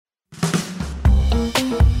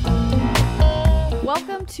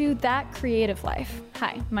Welcome to That Creative Life.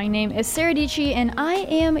 Hi, my name is Sarah Dici, and I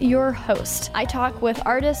am your host. I talk with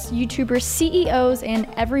artists, YouTubers, CEOs, and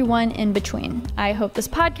everyone in between. I hope this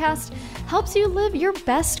podcast helps you live your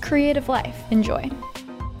best creative life. Enjoy.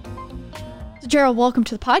 So Gerald, welcome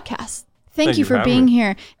to the podcast. Thank you for being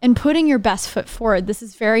here and putting your best foot forward. This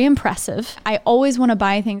is very impressive. I always want to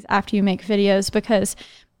buy things after you make videos because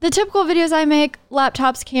the typical videos I make,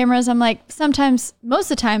 laptops, cameras, I'm like, sometimes, most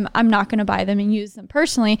of the time, I'm not going to buy them and use them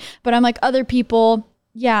personally. But I'm like, other people,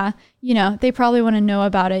 yeah, you know, they probably want to know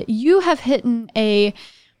about it. You have hit a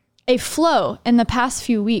flow in the past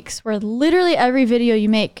few weeks where literally every video you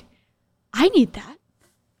make, I need that.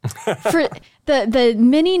 For the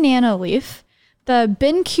mini Nano Leaf, the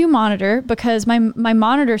BenQ monitor, because my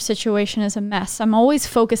monitor situation is a mess. I'm always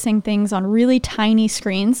focusing things on really tiny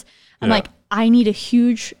screens. I'm like, I need a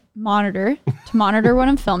huge monitor to monitor what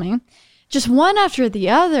I'm filming. Just one after the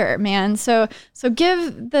other, man. So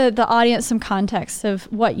give the audience some context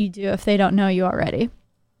of what you do if they don't know you already.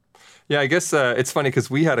 Yeah, I guess it's funny because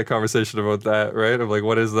we had a conversation about that, right? Of like,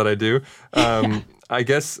 what is it that I do? I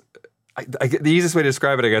guess the easiest way to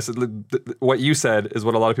describe it, I guess, what you said is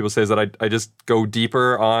what a lot of people say is that I just go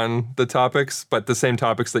deeper on the topics, but the same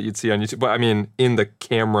topics that you'd see on YouTube. But I mean, in the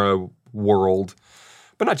camera world,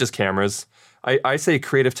 but not just cameras. I say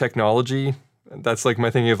creative technology. That's like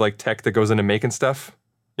my thinking of like tech that goes into making stuff,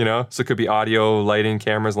 you know? So it could be audio, lighting,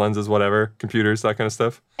 cameras, lenses, whatever, computers, that kind of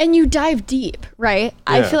stuff. And you dive deep, right?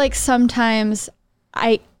 Yeah. I feel like sometimes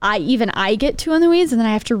I get too in the weeds and then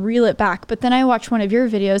I have to reel it back. But then I watch one of your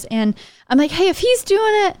videos and I'm like, hey, if he's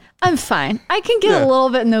doing it, I'm fine. I can get a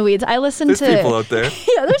little bit in the weeds. There's people out there.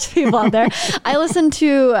 Yeah, there's people out there. I listened to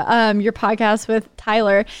your podcast with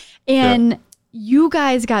Tyler and you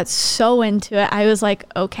guys got so into it. I was like,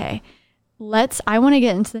 okay, I want to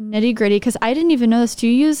get into the nitty gritty because I didn't even know this. Do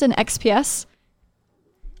you use an XPS?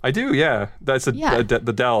 I do, yeah. That's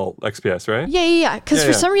the Dell XPS, right? Yeah. Because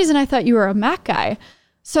for some reason I thought you were a Mac guy.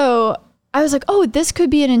 So I was like, oh, this could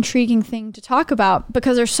be an intriguing thing to talk about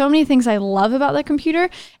because there's so many things I love about that computer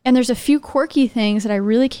and there's a few quirky things that I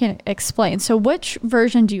really can't explain. So which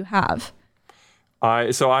version do you have?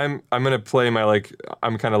 I'm gonna play my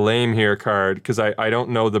I'm kind of lame here card because I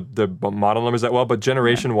don't know the model numbers that well, but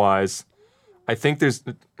generation wise, I think there's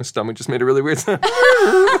my stomach just made a really weird sound.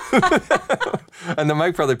 And the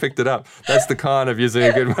mic probably picked it up. That's the con of using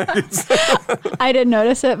a good mic. I didn't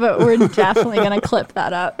notice it, but we're definitely gonna clip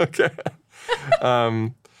that up. Okay.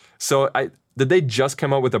 Did they just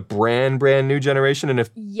come out with a brand new generation? And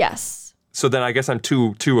if yes, so then I guess I'm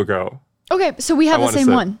two ago. Okay, so we have the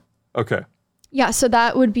same one. Okay. Yeah, so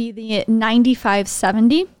that would be the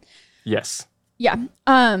 9570. Yes. Yeah.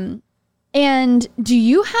 And do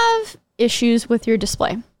you have issues with your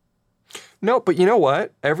display? No, but you know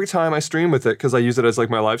what? Every time I stream with it, because I use it as like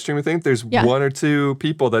my live streaming thing, there's one or two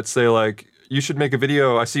people that say like, you should make a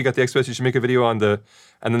video. I see you got the XPS, you should make a video on and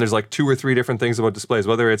then there's like 2 or 3 different things about displays,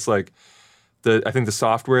 whether it's like I think the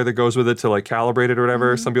software that goes with it to like calibrate it or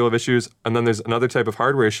whatever. Some people have issues. And then there's another type of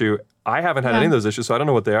hardware issue. I haven't had any of those issues, so I don't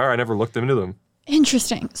know what they are. I never looked into them.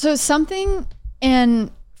 Interesting. So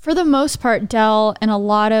and for the most part, Dell and a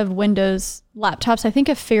lot of Windows laptops, I think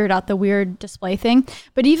have figured out the weird display thing.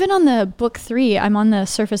 But even on the Book 3, I'm on the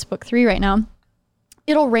Surface Book 3 right now,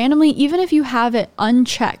 it'll randomly, even if you have it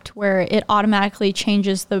unchecked where it automatically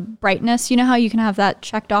changes the brightness, you know how you can have that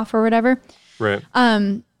checked off or whatever? Right.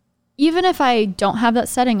 Even if I don't have that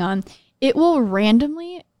setting on, it will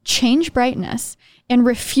randomly change brightness and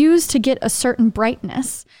refuse to get a certain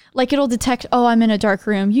brightness. Like it'll detect, oh, I'm in a dark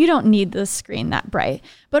room. You don't need the screen that bright.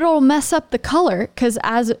 But it'll mess up the color because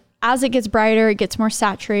as it gets brighter, it gets more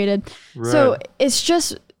saturated. Right. So it's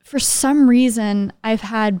just, for some reason, I've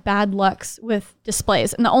had bad lucks with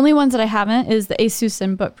displays. And the only ones that I haven't is the Asus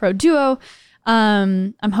ZenBook Pro Duo.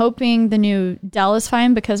 I'm hoping the new Dell is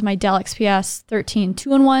fine because my Dell XPS 13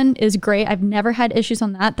 2-in-1 is great. I've never had issues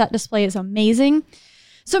on that. That display is amazing.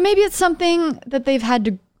 So maybe it's something that they've had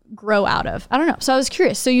to grow out of. I don't know. So I was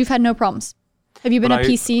curious. So you've had no problems. Have you been a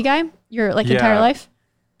PC guy your entire life?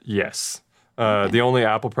 Yes. The only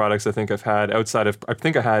Apple products I think I've had outside of, I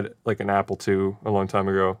think I had like an Apple II a long time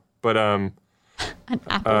ago. But an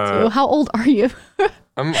Apple II? How old are you?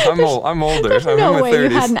 I'm older. There's no way 30s. You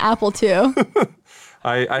had an Apple II.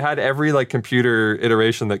 I had every like computer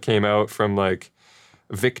iteration that came out from like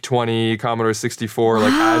VIC-20, Commodore 64.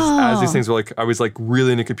 Like as these things were like, I was like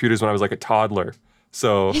really into computers when I was like a toddler.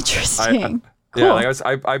 So interesting. Cool. Yeah,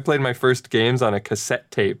 like I played my first games on a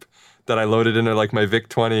cassette tape that I loaded into like my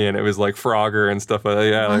VIC-20, and it was like Frogger and stuff like that.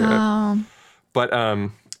 Yeah. Wow. But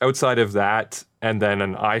outside of that, and then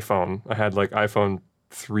an iPhone, I had like iPhone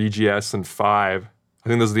 3GS and 5. I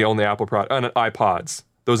think those are the only Apple products. And iPods.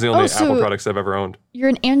 Those are the only Apple products I've ever owned. You're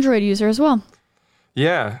an Android user as well.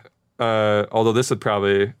 Yeah. Although this would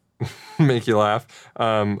probably make you laugh.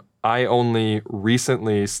 I only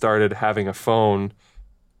recently started having a phone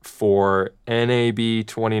for NAB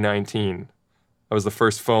 2019. That was the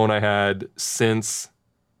first phone I had since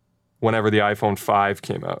whenever the iPhone 5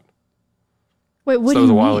 came out. Wait, what do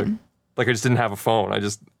you mean? Like, I just didn't have a phone. I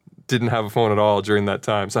just didn't have a phone at all during that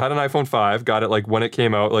time. So I had an iPhone 5, got it like when it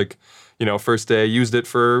came out, like, you know, first day, used it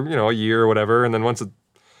for, you know, a year or whatever. And then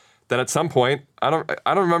then at some point, I don't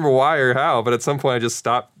remember why or how, but at some point I just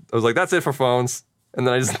stopped. I was like, that's it for phones. And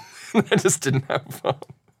then I just didn't have a phone.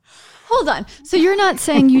 Hold on. So you're not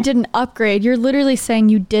saying you didn't upgrade. You're literally saying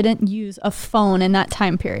you didn't use a phone in that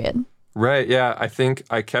time period. Right. Yeah. I think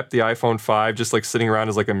I kept the iPhone 5 just like sitting around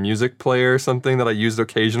as like a music player or something that I used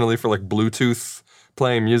occasionally for like Bluetooth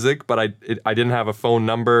playing music. But I didn't have a phone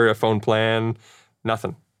number, a phone plan,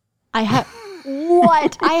 nothing.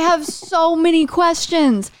 What? I have so many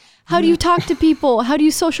questions. How do you talk to people? How do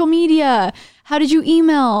you social media? How did you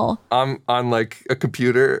email? I'm on like a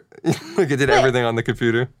computer. Like I did everything on the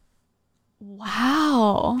computer.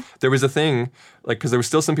 Wow. There was a thing, like, because there were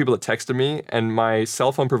still some people that texted me, and my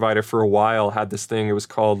cell phone provider for a while had this thing. It was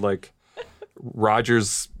called like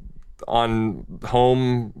Rogers on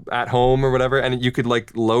home, at home or whatever. And you could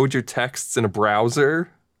like load your texts in a browser.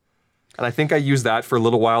 And I think I used that for a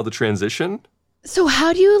little while to transition. So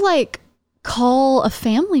how do you like call a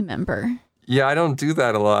family member? Yeah, I don't do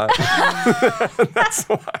that a lot. That's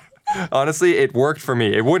why. Honestly, it worked for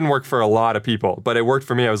me. It wouldn't work for a lot of people, but it worked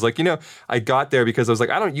for me. I was like, you know, I got there because I was like,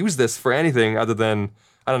 I don't use this for anything other than,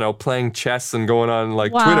 I don't know, playing chess and going on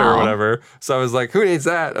like Twitter or whatever. So I was like, who needs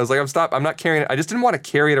that? I was like, I'm not carrying it. I just didn't want to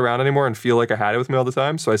carry it around anymore and feel like I had it with me all the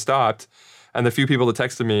time. So I stopped. And the few people that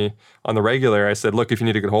texted me on the regular, I said, look, if you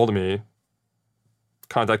need to get hold of me,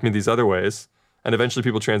 contact me these other ways. And eventually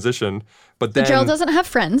people transitioned. But then Gerald doesn't have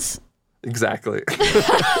friends. Exactly.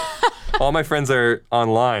 All my friends are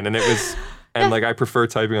online, and like I prefer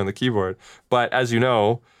typing on the keyboard. But as you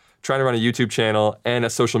know, trying to run a YouTube channel and a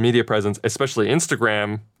social media presence, especially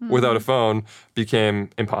Instagram, without a phone became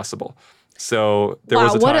impossible. So there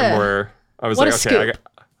was a time where I was like, okay,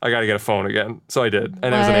 I got to get a phone again. So I did,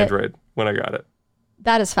 and it was an Android when I got it.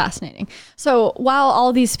 That is fascinating. So while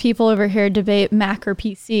all these people over here debate Mac or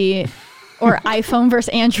PC or iPhone versus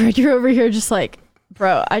Android, you're over here just like,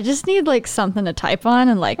 bro, I just need like something to type on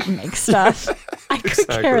and like make stuff. I could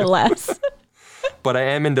care less. But I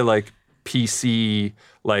am into like PC,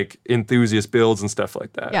 like enthusiast builds and stuff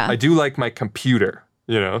like that. Yeah. I do like my computer,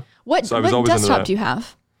 you know? What desktop do you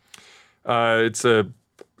have?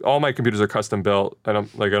 All my computers are custom built. I'm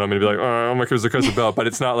gonna be like, oh, my computers are custom built, but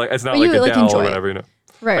it's not like a Dell or whatever, you know?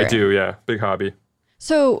 Right. I do, yeah. Big hobby.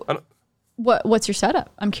 So what's your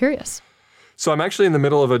setup? I'm curious. So I'm actually in the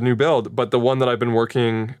middle of a new build, but the one that I've been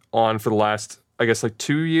working on for the last, I guess, like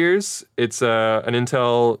 2 years, it's an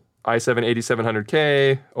Intel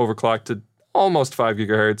i7-8700K, overclocked to almost 5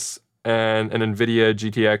 gigahertz, and an NVIDIA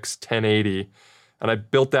GTX 1080. And I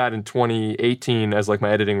built that in 2018 as like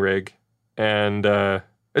my editing rig. And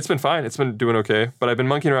it's been fine. It's been doing okay. But I've been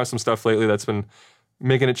monkeying around with some stuff lately that's been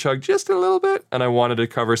making it chug just a little bit, and I wanted to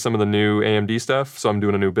cover some of the new AMD stuff, so I'm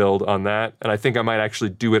doing a new build on that, and I think I might actually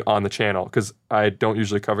do it on the channel, because I don't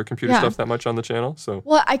usually cover computer stuff that much on the channel. So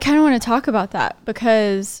well, I kind of want to talk about that,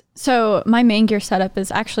 because so my main gear setup is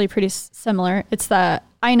actually pretty similar. It's the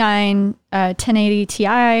i9 1080 Ti,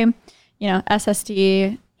 you know,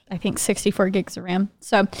 SSD, I think 64 gigs of RAM.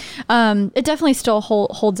 So it definitely still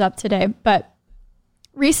holds up today, but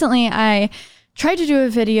recently I tried to do a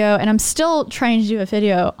video, and I'm still trying to do a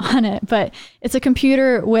video on it, but it's a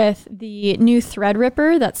computer with the new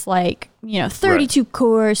Threadripper that's like, you know, 32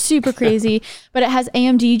 cores, super crazy, but it has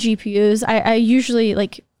AMD GPUs. I usually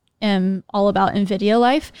like am all about NVIDIA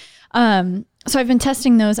life. So I've been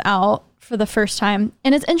testing those out for the first time,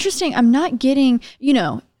 and it's interesting. I'm not getting, you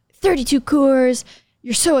know, 32 cores.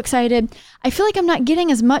 You're so excited. I feel like I'm not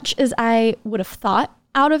getting as much as I would have thought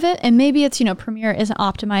out of it, and maybe it's, you know, Premiere isn't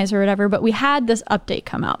optimized or whatever, but we had this update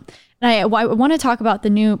come out, and I want to talk about the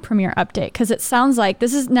new Premiere update, because it sounds like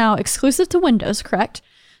this is now exclusive to Windows, correct?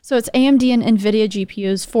 So it's AMD and NVIDIA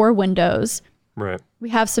GPUs for Windows. Right. We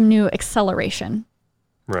have some new acceleration.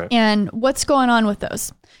 Right. And what's going on with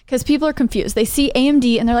those? Because people are confused. They see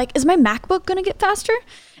AMD and they're like, is my MacBook going to get faster?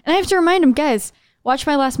 And I have to remind them, guys, watch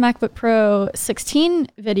my last MacBook Pro 16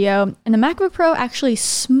 video, and the MacBook Pro actually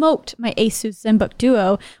smoked my Asus ZenBook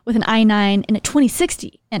Duo with an i9 and a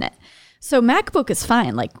 2060 in it. So MacBook is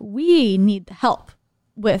fine. Like, we need the help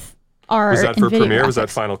with our Was that for NVIDIA Premiere graphics. Or was that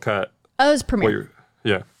Final Cut? Oh, it was Premiere.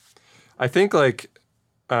 Yeah. I think, like,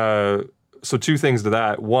 so two things to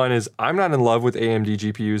that. One is I'm not in love with AMD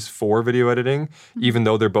GPUs for video editing, even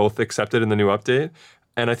though they're both accepted in the new update.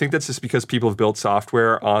 And I think that's just because people have built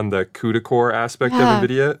software on the CUDA core aspect of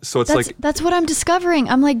NVIDIA. So that's what I'm discovering.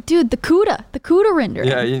 I'm like, dude, the CUDA render.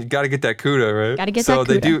 Yeah, you got to get that CUDA, right? Got to get that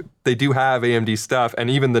CUDA. So they do have AMD stuff, and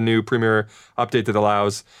even the new Premiere update that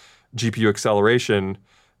allows GPU acceleration,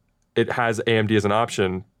 it has AMD as an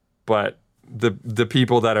option, but the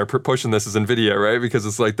people that are pushing this is NVIDIA, right? Because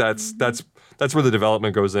it's like that's where the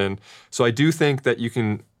development goes in. So I do think that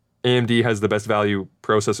AMD has the best value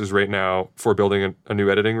processors right now for building a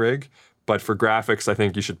new editing rig. But for graphics, I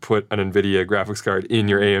think you should put an NVIDIA graphics card in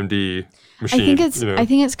your AMD machine. I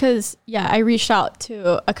think it's because, I reached out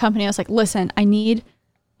to a company. I was like, listen, I need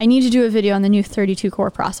to do a video on the new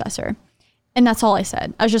 32-core processor. And that's all I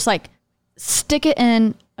said. I was just like, stick it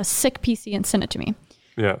in a sick PC and send it to me.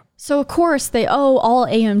 Yeah. So, of course, they owe all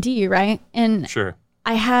AMD, right? And sure.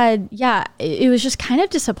 I had, it was just kind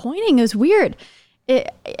of disappointing. It was weird.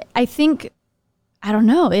 I think, I don't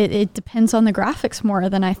know, it depends on the graphics more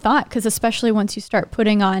than I thought, because especially once you start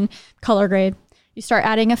putting on color grade, you start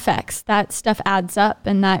adding effects, that stuff adds up,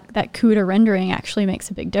 and that CUDA rendering actually makes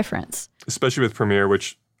a big difference. Especially with Premiere,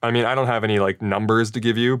 which, I mean, I don't have any like numbers to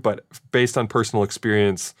give you, but based on personal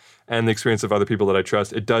experience and the experience of other people that I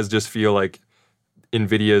trust, it does just feel like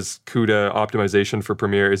NVIDIA's CUDA optimization for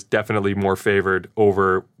Premiere is definitely more favored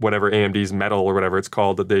over whatever AMD's Metal or whatever it's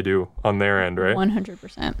called that they do on their end, right?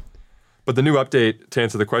 100%. But the new update, to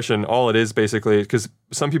answer the question, all it is basically, because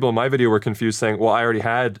some people in my video were confused saying, well, I already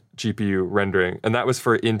had GPU rendering, and that was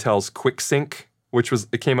for Intel's QuickSync, which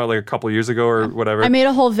it came out like a couple years ago or whatever. I made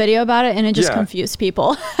a whole video about it, and it just confused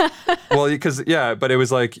people. Well, but it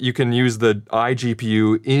was like you can use the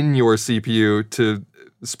iGPU in your CPU to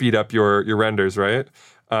speed up your renders, right?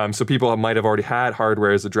 So people might have already had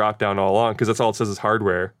hardware as a drop down all along, because that's all it says is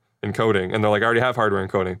hardware encoding, and they're like, I already have hardware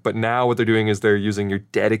encoding. But now what they're doing is they're using your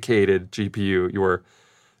dedicated GPU, your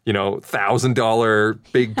 $1,000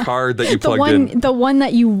 big card that you plugged in. The one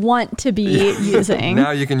that you want to be using.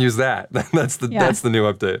 Now you can use that. That's the new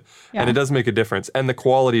update. Yeah. And it does make a difference. And the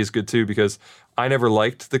quality is good too, because I never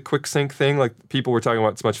liked the QuickSync thing. Like people were talking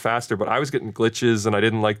about it's much faster, but I was getting glitches and I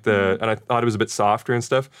didn't like and I thought it was a bit softer and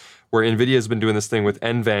stuff. Where NVIDIA has been doing this thing with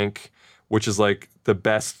NVENC, which is like the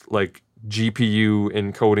best like GPU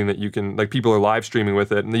encoding that you can, like people are live streaming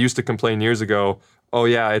with it. And they used to complain years ago, oh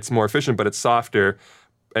yeah, it's more efficient, but it's softer.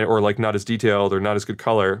 Or like not as detailed or not as good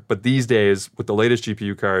color. But these days, with the latest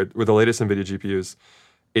GPU card, with the latest NVIDIA GPUs,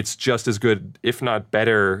 it's just as good, if not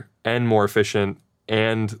better, and more efficient,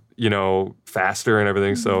 and faster and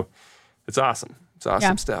everything. Mm-hmm. So it's awesome. It's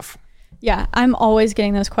awesome stuff. Yeah, I'm always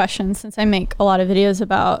getting those questions since I make a lot of videos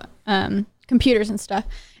about computers and stuff.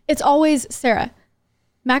 It's always, Sarah,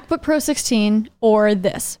 MacBook Pro 16 or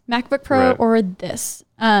this, MacBook Pro or this.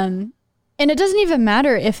 And it doesn't even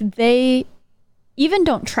matter if they even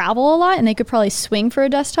don't travel a lot and they could probably swing for a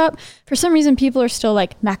desktop. For some reason, people are still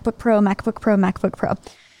like MacBook Pro, MacBook Pro, MacBook Pro.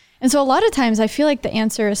 And so a lot of times I feel like the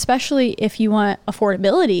answer, especially if you want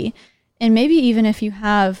affordability, and maybe even if you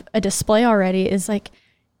have a display already, is like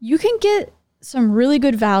you can get some really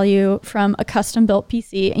good value from a custom built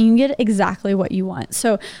PC and you can get exactly what you want.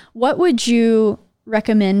 So what would you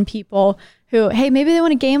recommend people who, hey, maybe they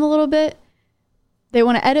want to game a little bit, they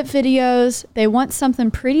want to edit videos, they want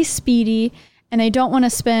something pretty speedy, and they don't want to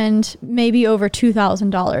spend maybe over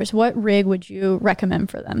 $2,000. What rig would you recommend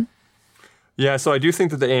for them? Yeah, so I do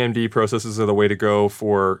think that the AMD processors are the way to go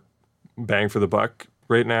for bang for the buck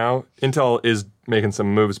right now. Intel is making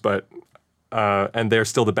some moves, but and they're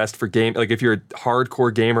still the best for game. Like if you're a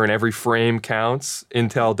hardcore gamer and every frame counts,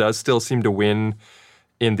 Intel does still seem to win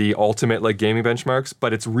in the ultimate like gaming benchmarks,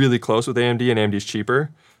 but it's really close with AMD, and AMD's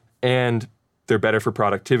cheaper, and they're better for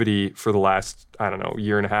productivity for the last,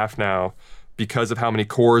 year and a half now, because of how many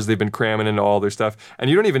cores they've been cramming into all their stuff.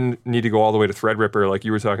 And you don't even need to go all the way to Threadripper like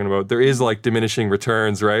you were talking about. There is like diminishing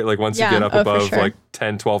returns, right? Like once you get up above like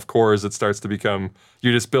 10, 12 cores, it starts to become,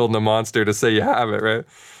 you're just building a monster to say you have it, right?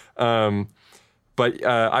 But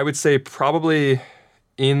I would say probably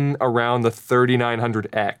in around the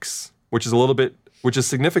 3900X, which is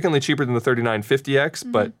significantly cheaper than the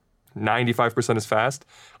 3950X, but 95% as fast.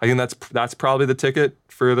 I think that's probably the ticket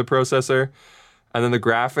for the processor. And then the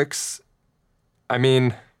graphics,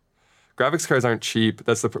 graphics cards aren't cheap.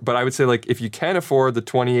 But I would say like if you can afford the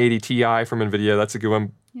 2080 Ti from NVIDIA, that's a good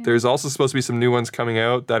one. Yeah. There's also supposed to be some new ones coming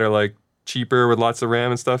out that are like cheaper with lots of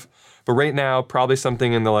RAM and stuff. But right now, probably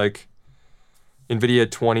something in the like NVIDIA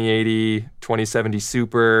 2080, 2070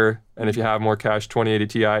 Super, and if you have more cash, 2080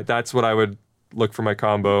 Ti. That's what I would look for my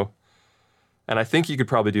combo. And I think you could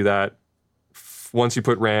probably do that once you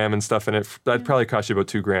put RAM and stuff in it, that'd probably cost you about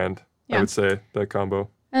 $2,000. Yeah. I would say that combo.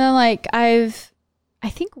 And then like I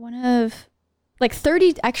think one of like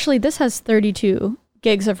 30, actually this has 32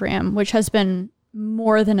 gigs of RAM, which has been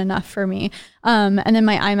more than enough for me. And then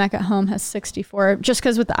my iMac at home has 64, just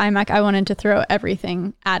because with the iMac, I wanted to throw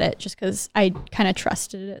everything at it just because I kind of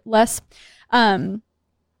trusted it less.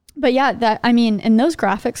 But yeah, in those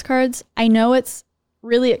graphics cards, I know it's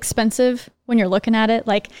really expensive when you're looking at it.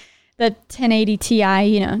 Like the 1080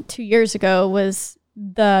 Ti, 2 years ago was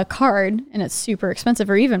the card and it's super expensive,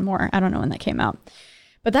 or even more. I don't know when that came out.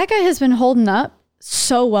 But that guy has been holding up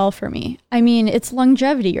so well for me. I mean, it's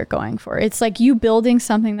longevity you're going for. It's like you building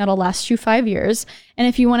something that'll last you 5 years. And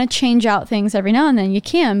if you want to change out things every now and then, you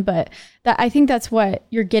can. But I think that's what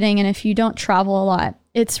you're getting. And if you don't travel a lot,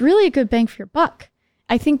 it's really a good bang for your buck.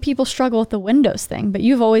 I think people struggle with the Windows thing, but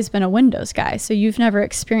you've always been a Windows guy. So you've never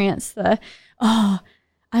experienced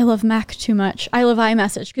I love Mac too much. I love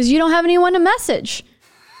iMessage, because you don't have anyone to message.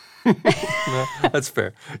 No, that's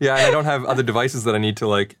fair. Yeah, and I don't have other devices that I need to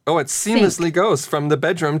like, it seamlessly goes from the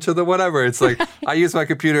bedroom to the whatever. It's like, I use my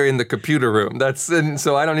computer in the computer room.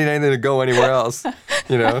 So I don't need anything to go anywhere else,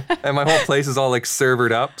 And my whole place is all like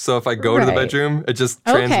servered up. So if I go to the bedroom, it just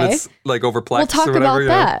transmits like over Plex we'll talk or whatever.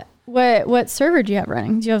 About that. What server do you have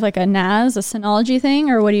running? Do you have like a NAS, a Synology thing,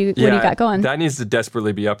 or what do you got going? That needs to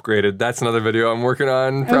desperately be upgraded. That's another video I'm working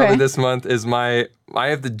on probably this month. I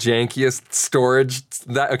have the jankiest storage.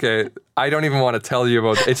 I don't even want to tell you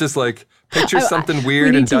about it. It's just like picture something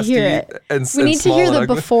weird and dusty and we need to hear the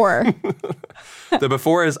before. The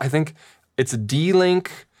before is, I think it's a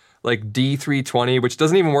D-Link like D320, which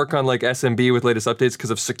doesn't even work on like SMB with latest updates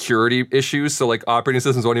because of security issues. So like operating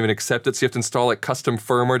systems won't even accept it. So you have to install like custom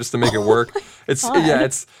firmware just to make it work. It's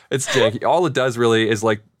janky. All it does really is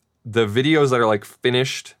like the videos that are like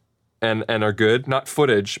finished and are good, not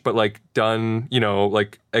footage, but like done,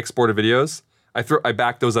 like exported videos. I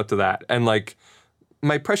back those up to that. And like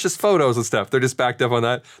my precious photos and stuff, they're just backed up on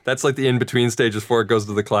that. That's like the in-between stages before it goes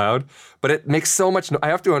to the cloud. But it makes so much I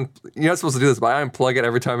have to, you're not supposed to do this, but I unplug it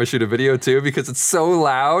every time I shoot a video too, because it's so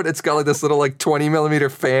loud. It's got like this little like 20 millimeter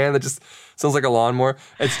fan that just sounds like a lawnmower.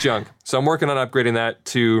 It's junk. So I'm working on upgrading that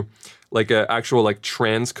to like an actual like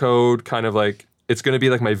transcode kind of like, it's going to be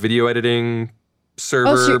like my video editing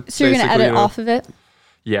server. So you're going to edit off of it?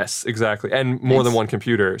 Yes, exactly. And more than one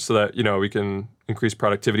computer so that, we can increase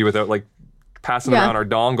productivity without like passing around our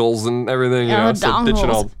dongles and everything, so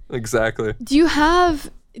ditching all. Exactly.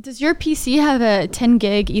 Does your PC have a 10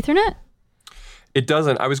 gig Ethernet? It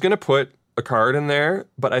doesn't. I was going to put a card in there,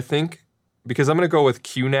 but I think because I'm going to go with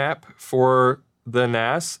QNAP for the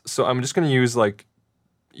NAS, so I'm just going to use like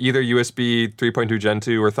either USB 3.2 Gen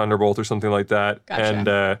 2 or Thunderbolt or something like that. Gotcha. And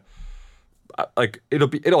like I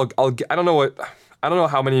don't know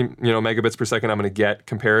how many, megabits per second I'm going to get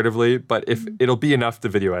comparatively, but if it'll be enough to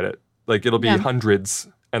video edit. Like it'll be hundreds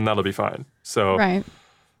and that'll be fine. So right.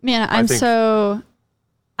 Man, I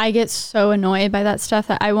get so annoyed by that stuff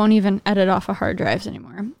that I won't even edit off of hard drives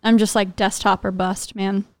anymore. I'm just like desktop or bust,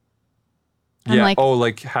 man. I'm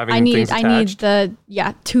like having things attached. I need the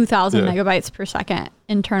 2,000 megabytes per second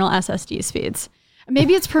internal SSD speeds.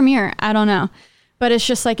 Maybe it's Premiere, I don't know. But it's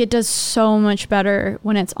just like it does so much better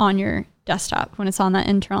when it's on your desktop, when it's on that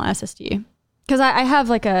internal SSD. Because I have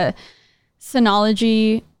like a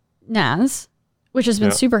Synology NAS, which has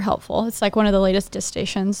been super helpful. It's like one of the latest disk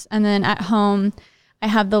stations. And then at home, I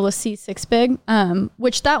have the LaCie 6-Big,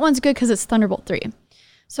 which that one's good because it's Thunderbolt 3.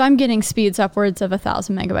 So I'm getting speeds upwards of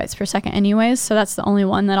 1,000 megabytes per second anyways. So that's the only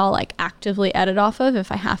one that I'll like actively edit off of if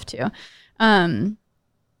I have to. But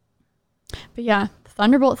yeah,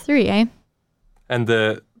 Thunderbolt 3, eh? And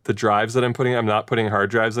the drives that I'm not putting hard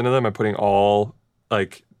drives into them. I'm putting all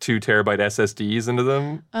like 2 terabyte SSDs into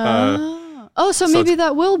them. So maybe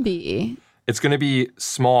that will be. It's going to be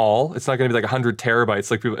small. It's not going to be like 100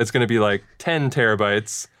 terabytes. It's going to be like 10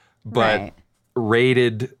 terabytes, but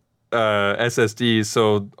rated SSDs.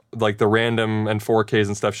 So like the random and 4Ks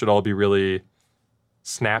and stuff should all be really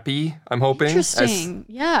snappy, I'm hoping. Interesting.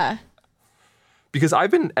 Yeah. Because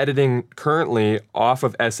I've been editing currently off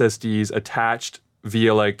of SSDs attached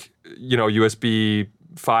via like, USB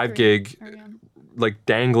 5 gig, like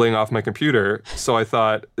dangling off my computer. So I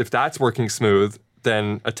thought if that's working smooth,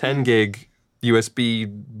 then a 10 gig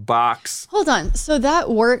USB box. Hold on. So that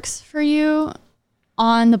works for you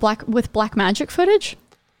on with Blackmagic footage?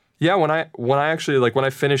 Yeah, when I actually when I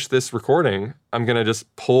finish this recording, I'm going to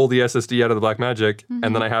just pull the SSD out of the Blackmagic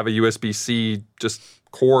and then I have a USB-C just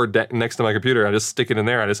cord next to my computer. I just stick it in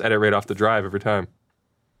there. I just edit right off the drive every time.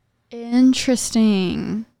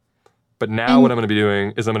 Interesting. But now what I'm going to be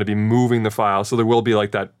doing is I'm going to be moving the file. So there will be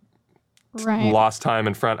like that Right. lost time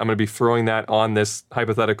in front. I'm going to be throwing that on this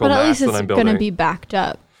hypothetical But at mass least that I'm it's building. going to be backed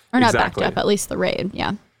up. Or not Exactly. backed up, at least the RAID.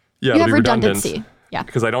 Yeah. Yeah, You it'll have be redundant. redundancy. Yeah.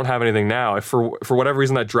 Because I don't have anything now. If for whatever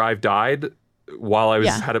reason that drive died while I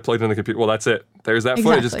had it plugged in the computer, well, that's it. There's that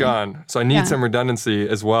footage. It's Exactly. gone. So I need some redundancy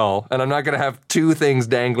as well. And I'm not going to have two things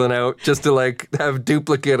dangling out just to like have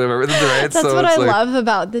duplicate of everything, right? That's so what it's I like, love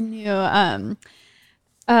about the new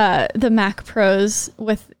the Mac Pros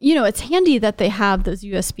with, it's handy that they have those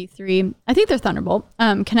USB 3, I think they're Thunderbolt,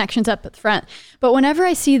 connections up at the front. But whenever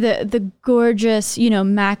I see the gorgeous,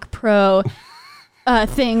 Mac Pro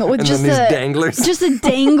thing with and just then these danglers. just a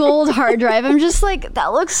dangled hard drive, I'm just like,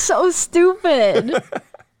 that looks so stupid.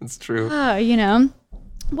 It's true.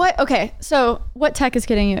 What? Okay, so what tech is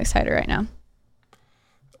getting you excited right now?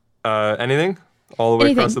 Anything? All the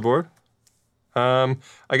way across Anything. the board?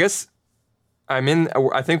 I guess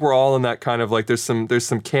I think we're all in that kind of like there's some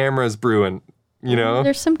cameras brewing,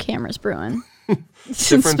 There's some cameras brewing. Different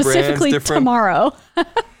brands, Specifically different- tomorrow.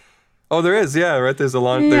 Oh, there is, yeah, right. There's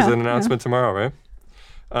Yeah, there's an announcement tomorrow,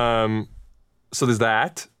 right? So there's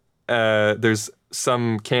that. There's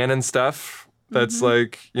some Canon stuff that's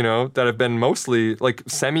like, that have been mostly like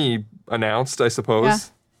semi-announced, I suppose. Yeah.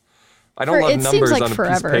 I don't love it seems numbers like on a piece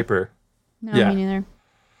forever. of paper. No, Yeah. me neither.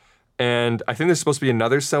 And I think there's supposed to be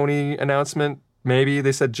another Sony announcement. Maybe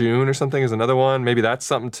they said June or something is another one. Maybe that's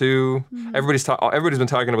something too. Everybody's been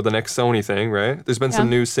talking about the next Sony thing, right? There's been some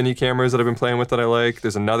new Cine cameras that I've been playing with that I like.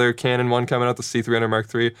 There's another Canon one coming out, the C300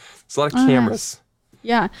 Mark III. There's a lot of cameras.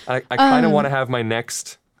 Yeah. I kind of want to have my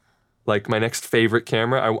next favorite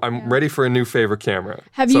camera. I'm ready for a new favorite camera.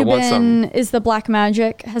 Have So you I want something. is the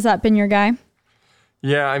Blackmagic, has that been your guy?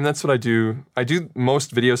 Yeah, I mean, that's what I do. I do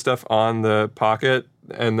most video stuff on the Pocket,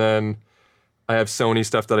 and then I have Sony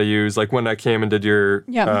stuff that I use. Like when I came and did your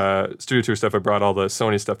studio tour stuff, I brought all the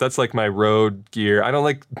Sony stuff. That's like my road gear. I don't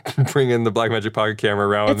like bringing the Blackmagic Pocket camera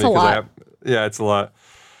around with It's me. a lot. It's a lot.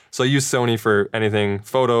 So I use Sony for anything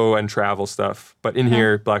photo and travel stuff. But in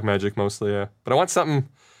here, Blackmagic mostly, yeah. But I want something,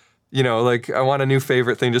 like I want a new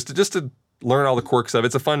favorite thing just to learn all the quirks of it.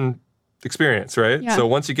 It's a fun experience, right? Yeah. So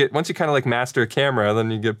once you kind of like master a camera,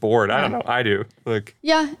 then you get bored. I don't know. I do. Like,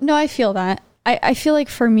 Yeah, no, I feel that. I feel like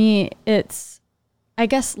for me, I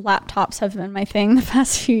guess laptops have been my thing the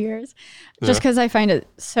past few years, just because I find it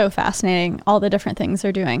so fascinating, all the different things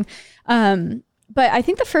they're doing. But I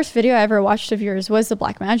think the first video I ever watched of yours was the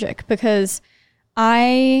Blackmagic, because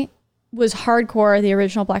I was hardcore the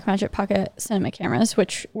original Blackmagic Pocket Cinema cameras,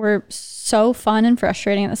 which were so fun and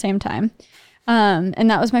frustrating at the same time. And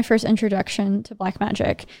that was my first introduction to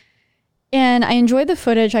Blackmagic. And I enjoyed the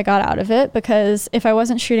footage I got out of it, because if I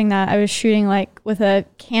wasn't shooting that, I was shooting like with a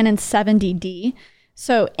Canon 70D.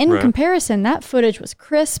 So in comparison, that footage was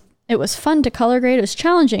crisp. It was fun to color grade. It was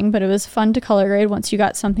challenging, but it was fun to color grade once you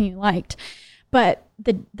got something you liked. But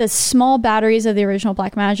the small batteries of the original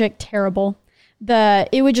Blackmagic, terrible.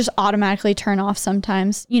 It would just automatically turn off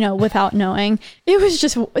sometimes, without knowing.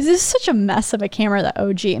 This is such a mess of a camera, the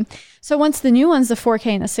OG. So once the new ones, the 4K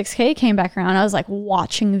and the 6K came back around, I was like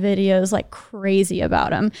watching videos like crazy about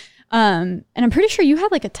them. And I'm pretty sure you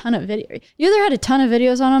had like a ton of video. You either had a ton of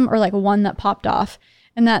videos on them or like one that popped off.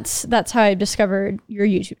 And that's how I discovered your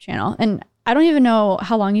YouTube channel. And I don't even know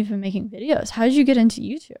how long you've been making videos. How did you get into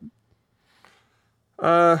YouTube?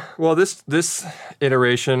 Well, this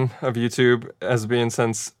iteration of YouTube has been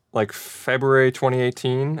since like February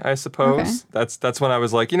 2018, I suppose. Okay. That's when I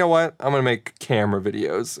was like, you know what? I'm gonna make camera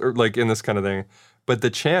videos or like in this kind of thing. But the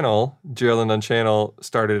channel, GL Undone channel,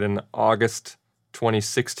 started in August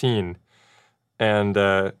 2016, and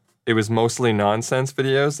it was mostly nonsense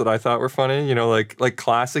videos that I thought were funny. Like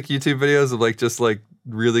classic YouTube videos of like just like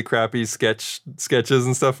really crappy sketches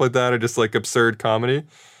and stuff like that, or just like absurd comedy.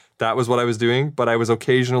 That was what I was doing, but I was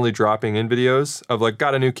occasionally dropping in videos of like,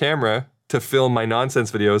 got a new camera to film my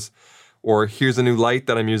nonsense videos, or here's a new light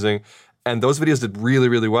that I'm using. And those videos did really,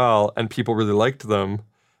 really well, and people really liked them.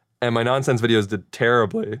 And my nonsense videos did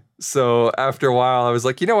terribly. So after a while, I was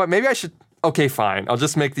like, you know what, maybe I should, okay, fine. I'll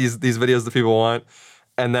just make these videos that people want.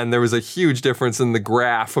 And then there was a huge difference in the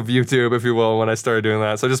graph of YouTube, if you will, when I started doing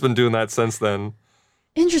that. So I've just been doing that since then.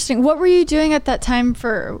 Interesting. What were you doing at that time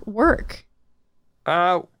for work?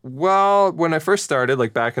 Well, when I first started,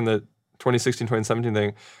 like back in the 2016, 2017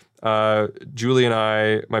 thing, Julie and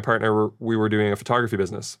I, my partner, we were doing a photography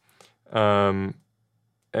business. It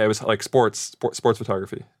was like sports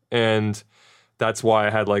photography. And that's why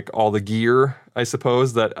I had like all the gear, I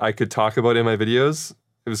suppose, that I could talk about in my videos.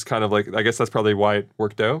 It was kind of like, I guess that's probably why it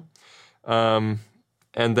worked out. And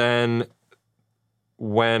then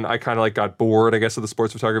when I kind of like got bored, I guess, of the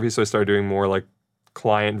sports photography, so I started doing more like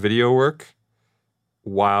client video work.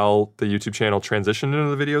 while the YouTube channel transitioned into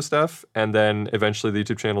the video stuff, and then eventually the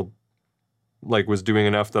YouTube channel like was doing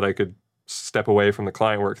enough that I could step away from the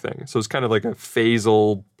client work thing. So it's kind of like a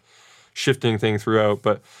phasal shifting thing throughout,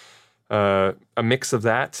 but a mix of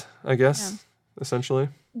that, I guess, essentially.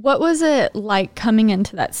 What was it like coming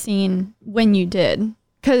into that scene when you did?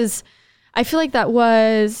 Because I feel like that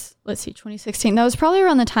was, 2016. That was probably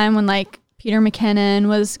around the time when like Peter McKinnon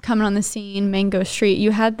was coming on the scene, Mango Street.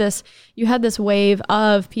 You had this wave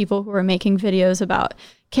of people who were making videos about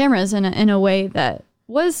cameras in a way that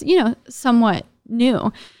was, somewhat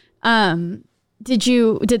new. Did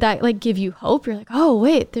that like give you hope? You're like, oh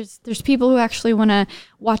wait, there's people who actually want to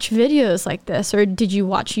watch videos like this. Or did you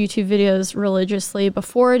watch YouTube videos religiously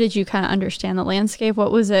before? Did you kind of understand the landscape?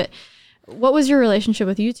 What was it? What was your relationship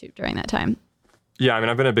with YouTube during that time? Yeah, I mean,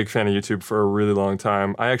 I've been a big fan of YouTube for a really long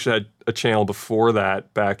time. I actually had a channel before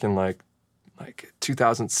that back in like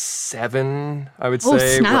 2007, I would say.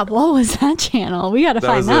 Oh snap! What was that channel? We got to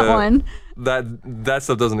find that one. That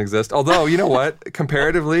stuff doesn't exist. Although, you know what?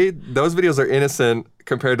 Comparatively, those videos are innocent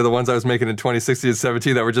compared to the ones I was making in 2016 and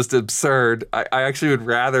 17 that were just absurd. I actually would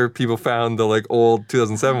rather people found the like old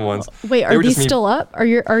 2007 ones. Wait, are these still up? Are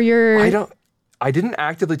your I didn't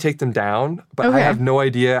actively take them down, but I have no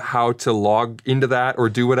idea how to log into that or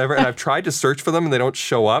do whatever. And I've tried to search for them and they don't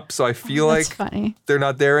show up. So I feel like funny. They're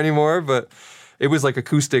not there anymore. But it was like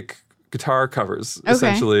acoustic guitar covers,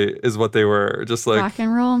 essentially, is what they were. Just like rock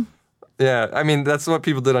and roll. Yeah, I mean, that's what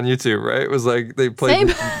people did on YouTube, right? It was like they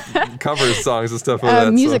played cover songs and stuff like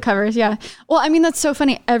that. Music covers, yeah. Well, I mean, that's so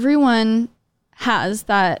funny. Everyone has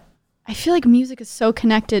that. I feel like music is so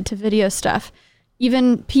connected to video stuff.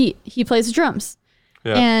 Even Pete, he plays drums.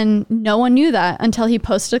 Yeah. And no one knew that until he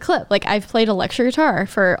posted a clip. Like, I've played electric guitar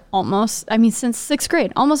for since 6th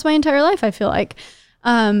grade, almost my entire life, I feel like.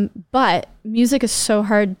 But music is so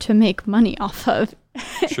hard to make money off of.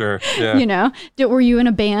 Sure, yeah. Were you in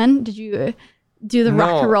a band? Did you do the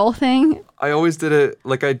rock and roll thing? I always did it.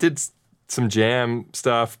 Like, I did some jam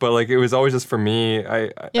stuff, but like it was always just for me.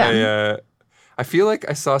 I feel like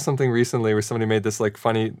I saw something recently where somebody made this like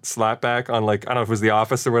funny slapback on like, I don't know if it was The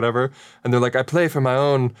Office or whatever, and they're like, I play for my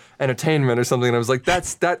own entertainment or something, and I was like,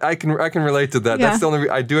 I can relate to that. Yeah. That's the only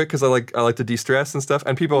I do it because I like to de-stress and stuff.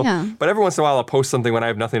 And people, but every once in a while I'll post something when I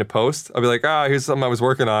have nothing to post. I'll be like, here's something I was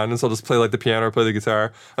working on, and so I'll just play like the piano or play the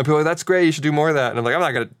guitar. And people are like, that's great, you should do more of that. And I'm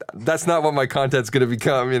like, that's not what my content's gonna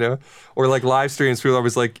become, Or like live streams, people are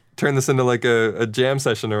always like, turn this into like a jam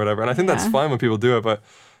session or whatever. And I think that's fine when people do it, but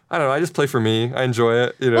I don't know. I just play for me. I enjoy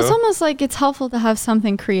it. Well, it's almost like it's helpful to have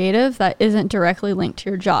something creative that isn't directly linked to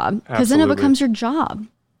your job, because then it becomes your job.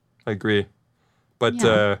 I agree, but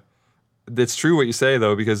it's true what you say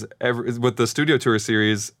though, because with the studio tour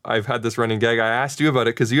series, I've had this running gag. I asked you about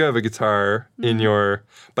it because you have a guitar in your,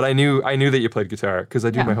 but I knew that you played guitar because I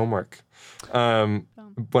do my homework.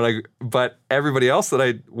 But everybody else that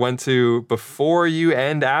I went to before you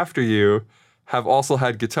and after you have also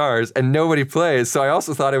had guitars, and nobody plays. So I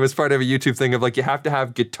also thought it was part of a YouTube thing of like, you have to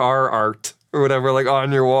have guitar art or whatever, like on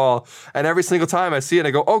your wall. And every single time I see it,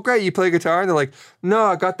 I go, oh great, you play guitar? And they're like, no,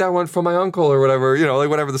 I got that one from my uncle or whatever, like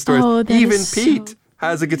whatever the story is. Even Pete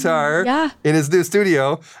has a guitar in his new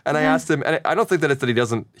studio. And I asked him, and I don't think that it's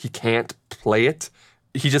that he can't play it.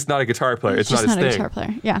 He's just not a guitar player. It's not his thing. He's not a guitar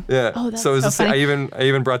player, yeah. Oh, that's so funny. I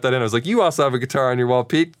even brought that in. I was like, you also have a guitar on your wall,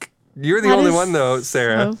 Pete. You're the only one, though,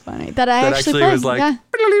 Sarah. So funny that I actually played. Was like,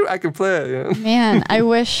 I can play it. Yeah. Man, I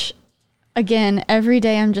wish. Again, every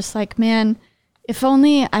day I'm just like, man, if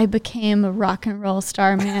only I became a rock and roll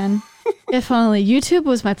star, man. If only YouTube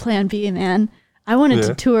was my plan B, man. I wanted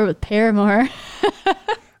to tour with Paramore.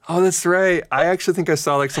 Oh, that's right. I actually think I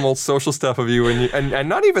saw like some old social stuff of you, and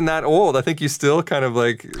not even that old. I think you still kind of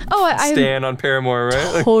like stand on Paramore,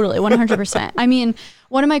 right? Totally, 100%. I mean,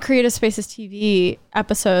 one of my Creative Spaces TV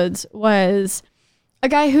episodes was a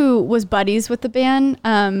guy who was buddies with the band,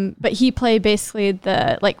 but he played basically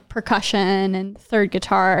the like percussion and third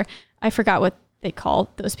guitar. I forgot what they call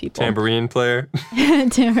those people. Tambourine player.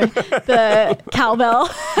 The cowbell.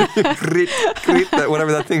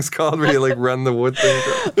 Whatever that thing's called, where you like run the wood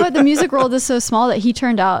thing. But the music world is so small that he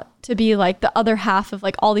turned out to be like the other half of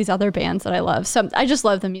like all these other bands that I love. So I just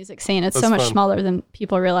love the music scene. It's so much smaller than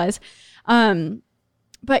people realize.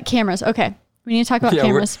 But cameras, okay. We need to talk about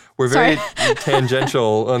cameras. We're very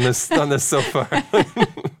tangential on this so far.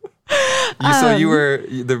 So you were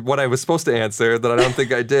what I was supposed to answer that I don't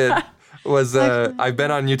think I did. Was I've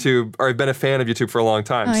been on YouTube, or I've been a fan of YouTube for a long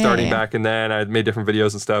time, starting back and then. I made different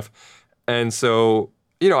videos and stuff. And so,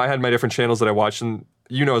 I had my different channels that I watched, and,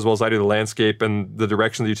 you know as well as I do, the landscape and the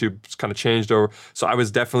direction of YouTube's kind of changed over. So I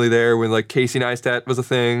was definitely there when like Casey Neistat was a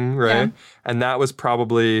thing, right? Yeah. And that was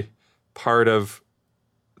probably part of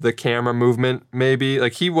the camera movement, maybe.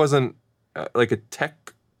 Like he wasn't like a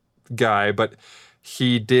tech guy, but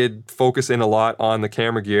he did focus in a lot on the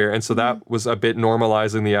camera gear. And so that was a bit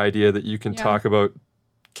normalizing the idea that you can talk about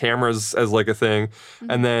cameras as like a thing.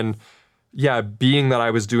 And then, being that I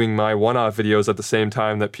was doing my one-off videos at the same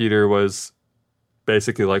time that Peter was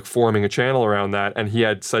basically like forming a channel around that, and he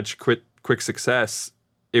had such quick success,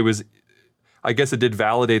 I guess it did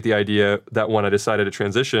validate the idea that when I decided to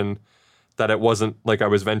transition, that it wasn't like I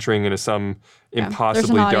was venturing into some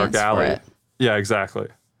impossibly dark alley. Yeah, exactly.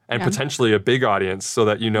 And potentially a big audience, so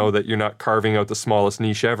that you know that you're not carving out the smallest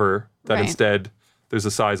niche ever, that instead there's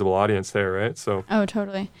a sizable audience there, right? So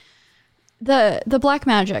totally. The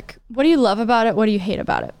Blackmagic, what do you love about it? What do you hate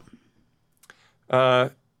about it?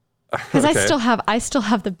 Because I still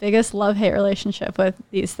have the biggest love-hate relationship with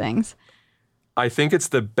these things. I think it's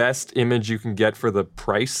the best image you can get for the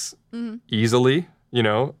price easily, you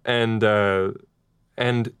know, and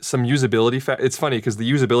some usability. It's funny because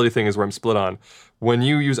the usability thing is where I'm split on. When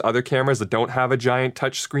you use other cameras that don't have a giant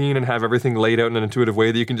touch screen and have everything laid out in an intuitive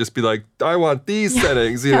way that you can just be like, I want these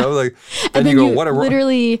settings, you know, like, and then you go, what a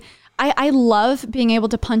literally. I love being able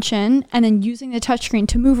to punch in and then using the touchscreen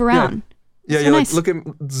to move around. Yeah, so nice. Like, look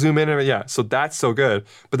at, zoom in, and so that's so good.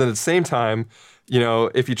 But then at the same time, you know,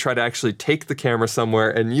 if you try to actually take the camera somewhere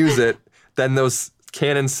and use it, then those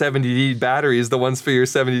Canon 70D batteries, the ones for your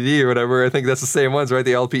 70D or whatever, I think that's the same ones, right?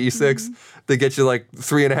 The LPE6, they get you like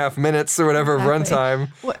 3.5 minutes or whatever of runtime.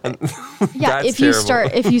 If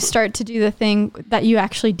you start to do the thing that you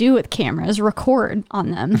actually do with cameras, record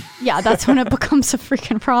on them, that's when it becomes a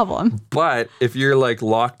freaking problem. But if you're like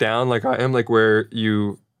locked down, like I am, like where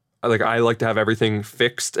you, like I like to have everything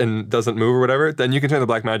fixed and doesn't move or whatever, then you can turn the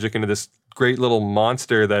Blackmagic into this great little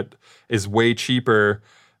monster that is way cheaper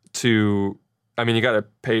to... I mean, you got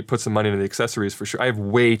to put some money into the accessories for sure. I have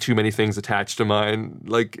way too many things attached to mine.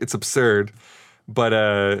 Like, it's absurd. But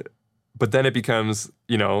then it becomes,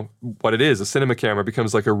 you know, what it is. A cinema camera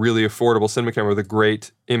becomes like a really affordable cinema camera with a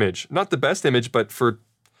great image. Not the best image, but for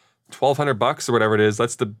 $1,200 or whatever it is,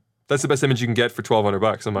 that's the best image you can get for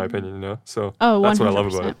 $1,200 in my opinion, you know? So that's what I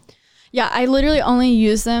love about it. Yeah, I literally only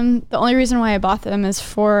use them. The only reason why I bought them is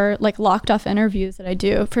for like locked off interviews that I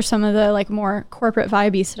do for some of the like more corporate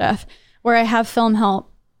vibey stuff, where I have film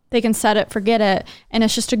help. They can set it, forget it, and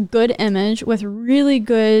it's just a good image with really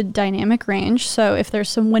good dynamic range. So if there's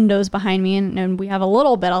some windows behind me and we have a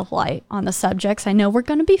little bit of light on the subjects, I know we're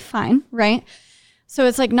going to be fine, right? So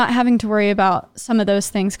it's like not having to worry about some of those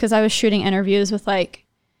things, because I was shooting interviews with like,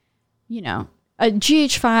 you know, a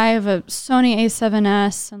GH5, a Sony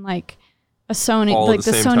A7S, and like a Sony, all like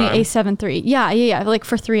the Sony time? A7 III. Yeah, like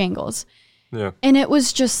for 3 angles. Yeah. And it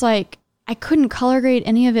was just like, I couldn't color grade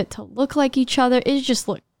any of it to look like each other. It just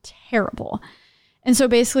looked terrible. And so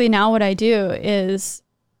basically now what I do is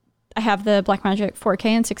I have the Blackmagic 4K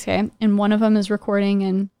and 6K, and one of them is recording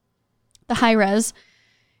in the high res,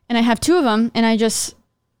 and I have 2 of them, and I just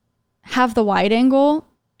have the wide angle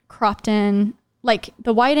cropped in. Like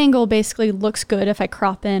the wide angle basically looks good if I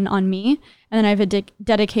crop in on me, and then I have a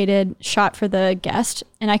dedicated shot for the guest,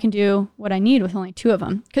 and I can do what I need with only 2 of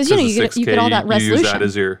them. Because you know you get all that resolution. You use that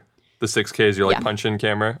as the 6K is your like punch-in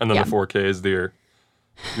camera, and then the 4K is your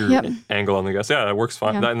angle on the guest. Yeah, that works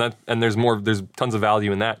fine. Yeah. And there's tons of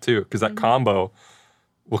value in that too, because that combo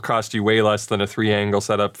will cost you way less than a 3-angle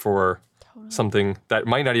setup for something that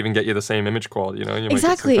might not even get you the same image quality. You know,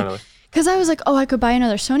 exactly. Because I was like, I could buy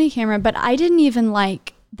another Sony camera, but I didn't even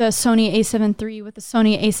like the Sony A7 III with the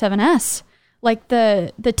Sony A7S. Like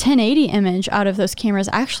the 1080 image out of those cameras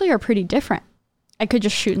actually are pretty different. I could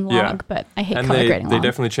just shoot in log, but I hate color grading log. They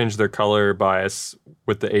definitely changed their color bias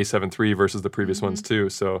with the A7 III versus the previous ones too.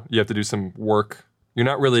 So you have to do some work. You're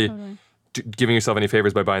not really giving yourself any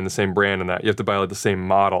favors by buying the same brand and that. You have to buy like the same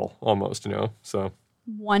model almost, you know? So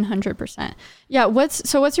 100%. Yeah.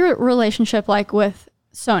 What's your relationship like with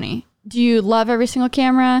Sony? Do you love every single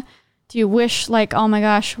camera? Do you wish like, oh my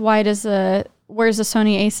gosh, where's the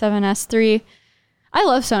Sony A7S III? I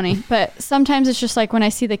love Sony, but sometimes it's just like when I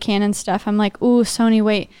see the Canon stuff, I'm like, ooh, Sony,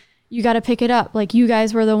 wait, you got to pick it up. Like you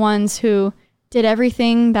guys were the ones who did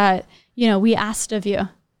everything that, you know, we asked of you,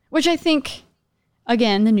 which I think,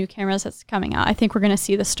 again, the new cameras that's coming out, I think we're going to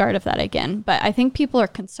see the start of that again, but I think people are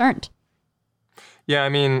concerned. Yeah. I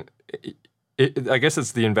mean, I guess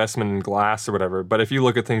it's the investment in glass or whatever, but if you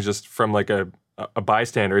look at things just from like a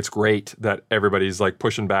bystander, it's great that everybody's like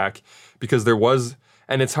pushing back, because there was...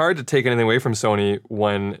 And it's hard to take anything away from Sony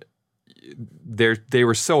when they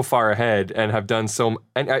were so far ahead and have done so.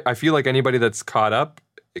 And I feel like anybody that's caught up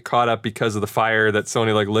because of the fire that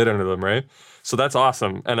Sony like lit under them, right? So that's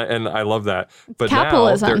awesome, and I love that. But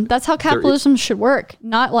capitalism. That's how capitalism should work,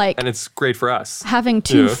 not like. And it's great for us having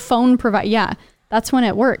two phone provide. Yeah, that's when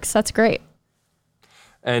it works. That's great.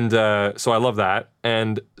 And so I love that.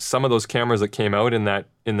 And some of those cameras that came out in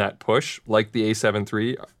that push, like the A7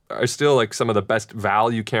 III, are still like some of the best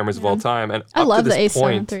value cameras of all time. And I love the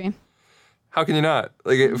A7 III. How can you not?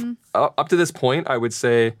 Like up to this point, I would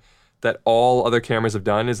say that all other cameras have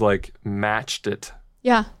done is like matched it.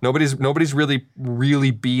 Yeah. Nobody's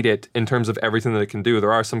really beat it in terms of everything that it can do.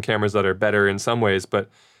 There are some cameras that are better in some ways, but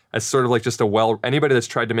as sort of like just anybody that's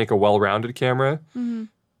tried to make a well-rounded camera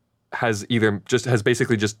has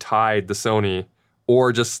basically just tied the Sony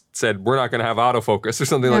or just said, we're not going to have autofocus or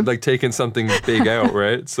something like taking something big out,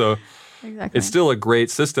 right? So it's still a great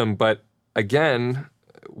system, but again,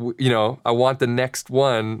 I want the next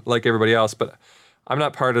one like everybody else, but I'm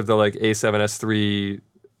not part of the like A7S III,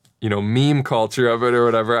 meme culture of it or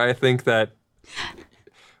whatever. I think that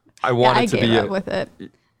I want it to be with it.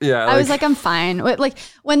 Yeah, I was like, I'm fine. Like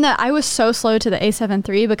I was so slow to the A7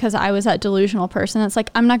 III because I was that delusional person. It's like,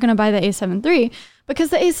 I'm not going to buy the A7 III because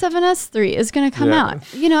the A7S III is going to come out.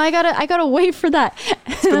 I gotta wait for that.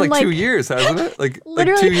 It's been like 2 years, hasn't it? Like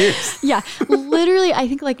 2 years. Yeah, literally, I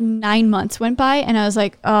think like 9 months went by, and I was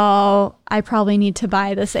like, oh, I probably need to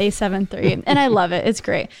buy this A7 III, and I love it. It's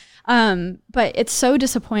great. But it's so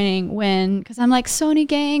disappointing because I'm like Sony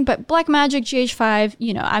gang, but Blackmagic GH5.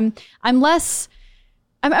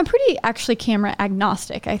 I'm pretty actually camera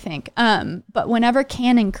agnostic, I think. But whenever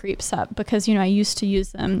Canon creeps up, because, I used to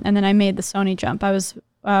use them and then I made the Sony jump. I was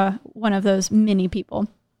one of those mini people.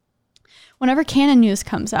 Whenever Canon news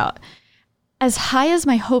comes out, as high as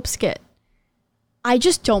my hopes get, I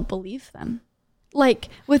just don't believe them. Like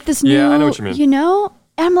with this new, I know what you mean.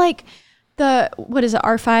 I'm like what is it,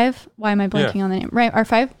 R5? Why am I blanking on the name? Right,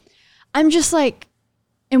 R5? I'm just like,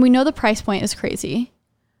 and we know the price point is crazy.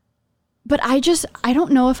 But I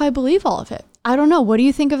don't know if I believe all of it. I don't know. What do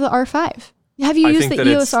you think of the R5? Have you used the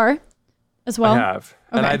EOS R as well? I have.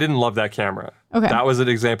 Okay. And I didn't love that camera. Okay. That was an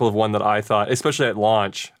example of one that I thought, especially at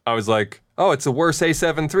launch, I was like, oh, it's a worse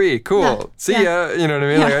A7 III. Cool. Yeah. See ya. You know what I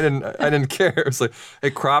mean? Yeah. Like I didn't care. It was like,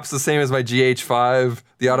 it crops the same as my GH5.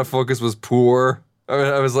 The autofocus was poor.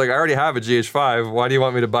 I was like, I already have a GH5. Why do you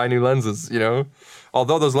want me to buy new lenses?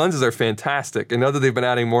 Although those lenses are fantastic, and now that they've been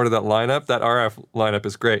adding more to that lineup, that RF lineup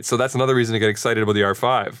is great. So that's another reason to get excited about the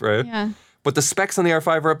R5, right? Yeah. But the specs on the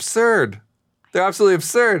R5 are absurd. They're absolutely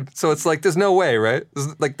absurd. So it's like, there's no way, right?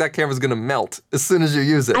 Like that camera's gonna melt as soon as you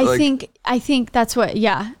use it. I think that's what.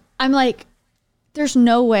 Yeah. I'm like, there's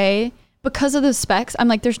no way because of the specs. I'm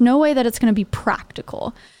like, there's no way that it's gonna be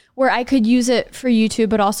practical, where I could use it for YouTube,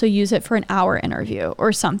 but also use it for an hour interview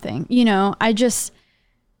or something. I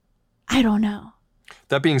don't know.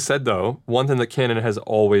 That being said, though, one thing that Canon has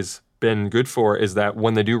always been good for is that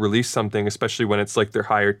when they do release something, especially when it's like their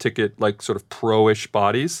higher ticket, like sort of pro-ish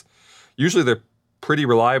bodies, usually they're pretty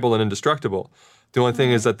reliable and indestructible. The only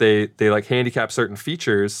thing is that they like handicap certain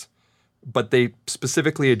features, but they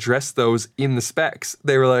specifically address those in the specs.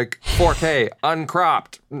 They were like 4K,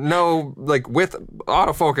 uncropped, no like with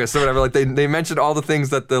autofocus or whatever. Like they mentioned all the things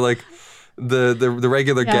that the like the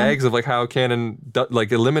regular gags of like how Canon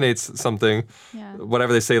like eliminates something,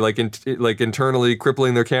 whatever they say, like internally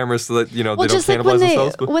crippling their cameras so that they don't cannibalize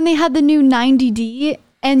themselves. But when they had the new 90D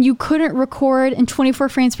and you couldn't record in 24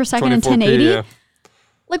 frames per second in 1080,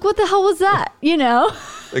 like what the hell was that?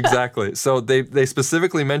 Exactly. So they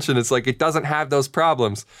specifically mentioned it's like it doesn't have those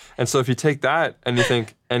problems. And so if you take that and you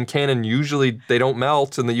think, and Canon usually they don't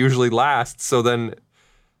melt and they usually last, so then.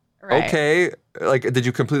 Right. Okay, like did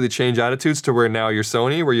you completely change attitudes to where now you're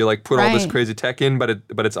Sony, where you like put all this crazy tech in, but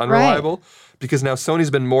it's unreliable? Right. Because now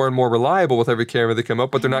Sony's been more and more reliable with every camera they come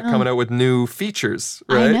up, but they're not coming out with new features,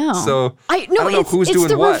 right? I know. So I don't know who's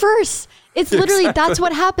doing what. It's the reverse. It's literally that's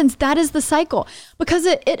what happens. That is the cycle because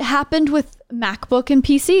it happened with MacBook and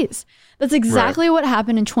PCs. That's exactly what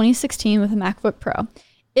happened in 2016 with the MacBook Pro.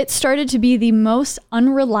 It started to be the most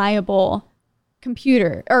unreliable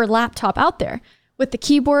computer or laptop out there. With the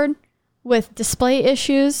keyboard, with display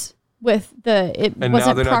issues, with and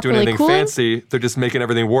now they're not doing anything fancy. They're just making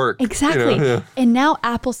everything work. Exactly. And now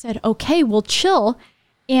Apple said, okay, we'll chill.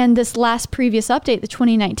 And this last previous update, the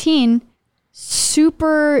 2019,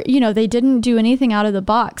 super, they didn't do anything out of the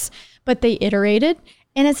box, but they iterated.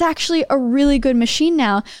 And it's actually a really good machine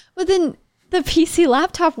now. But then the PC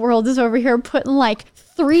laptop world is over here putting like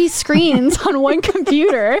 3 screens on one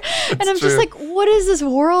computer. And I'm just like, what is this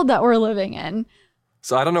world that we're living in?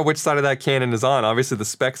 So I don't know which side of that Canon is on. Obviously the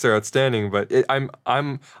specs are outstanding, but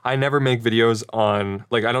I never make videos on,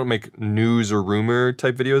 like, I don't make news or rumor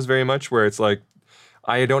type videos very much, where it's like,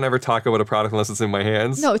 I don't ever talk about a product unless it's in my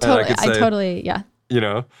hands. No, totally. I totally, yeah. You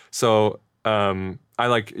know, so I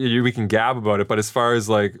like, we can gab about it, but as far as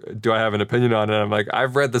like, do I have an opinion on it? I'm like,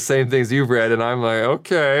 I've read the same things you've read, and I'm like,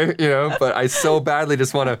 okay, you know, but I so badly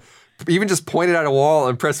just want to even just point it at a wall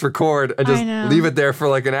and press record and just leave it there for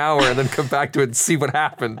like an hour and then come back to it and see what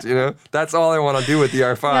happened, you know? That's all I want to do with the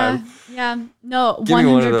R5. Yeah. No,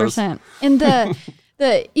 100%. And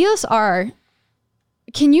the EOS R,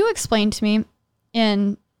 can you explain to me,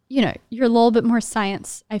 and you know, you're a little bit more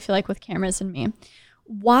science, I feel like, with cameras than me.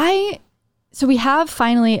 Why? So we have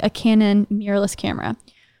finally a Canon mirrorless camera.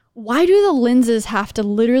 Why do the lenses have to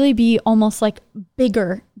literally be almost like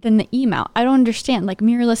bigger than the E-mount? I don't understand. Like,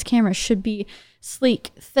 mirrorless cameras should be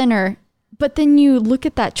sleek, thinner. But then you look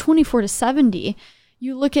at that 24-70,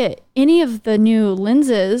 you look at any of the new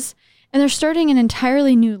lenses, and they're starting an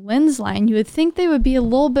entirely new lens line. You would think they would be a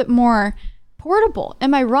little bit more portable.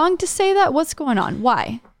 Am I wrong to say that? What's going on?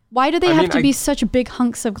 Why? Why do they have to be such big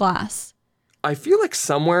hunks of glass? I feel like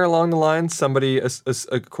somewhere along the line, somebody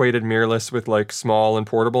equated mirrorless with like small and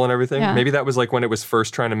portable and everything. Yeah. Maybe that was like when it was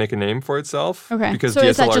first trying to make a name for itself. Okay. Because so DSLRs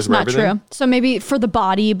is that just not everything. true? So maybe for the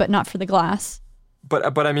body, but not for the glass.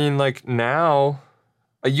 But I mean, like, now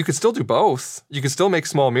you could still do both. You could still make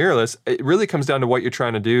small mirrorless. It really comes down to what you're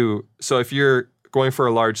trying to do. So if you're going for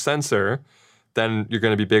a large sensor, then you're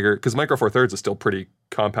going to be bigger, because Micro Four Thirds is still pretty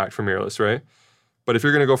compact for mirrorless, right? But if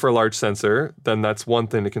you're going to go for a large sensor, then that's one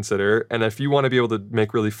thing to consider. And if you want to be able to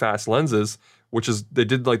make really fast lenses, which is, they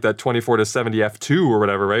did like that 24-70 f2 or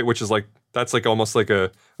whatever, right? Which is like, that's like almost like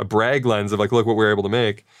a brag lens of like, look what we're able to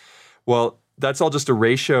make. Well, that's all just a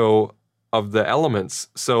ratio of the elements.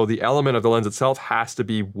 So the element of the lens itself has to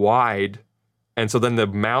be wide. And so then the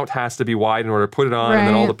mount has to be wide in order to put it on. Right. And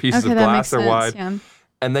then all the pieces of glass are wide. Yeah.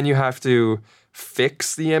 And then you have to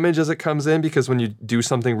fix the image as it comes in, because when you do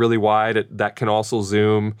something really wide, that can also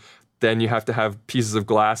zoom. Then you have to have pieces of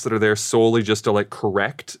glass that are there solely just to like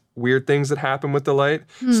correct weird things that happen with the light.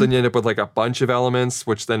 So then you end up with like a bunch of elements,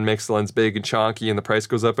 which then makes the lens big and chonky, and the price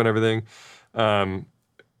goes up and everything.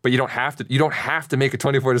 But you don't have to make a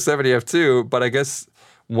 24-70 f2. But I guess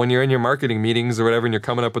when you're in your marketing meetings or whatever, and you're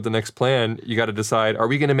coming up with the next plan, you got to decide: are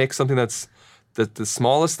we going to make something that's the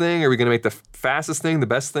smallest thing? Are we going to make the fastest thing, the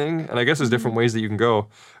best thing? And I guess there's different ways that you can go.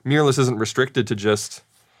 Mirrorless isn't restricted to just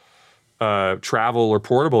travel or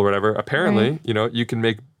portable or whatever. Apparently, you know, you can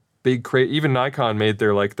make big even Nikon made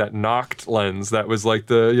their like that knocked lens that was like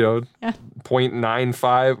the, you know,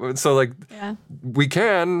 0.95. So like we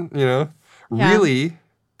can, you know, really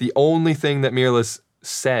the only thing that mirrorless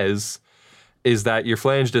says is that your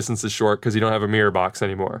flange distance is short because you don't have a mirror box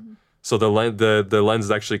anymore. So the lens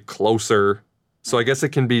is actually closer. So I guess it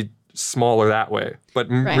can be smaller that way. But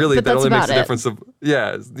really, that only makes a difference of,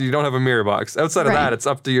 you don't have a mirror box. Outside of that, it's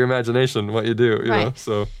up to your imagination what you do, you know?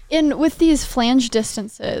 So. And with these flange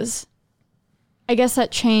distances, I guess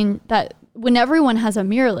that when everyone has a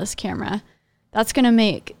mirrorless camera, that's going to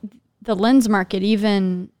make the lens market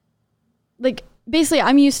even, like, basically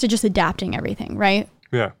I'm used to just adapting everything, right?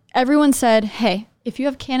 Yeah. Everyone said, hey, if you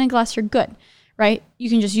have Canon glass, you're good. Right? You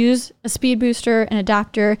can just use a speed booster, an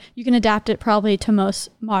adapter. You can adapt it probably to most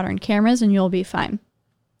modern cameras and you'll be fine.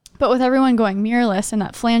 But with everyone going mirrorless and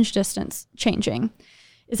that flange distance changing,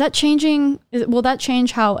 will that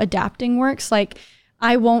change how adapting works? Like,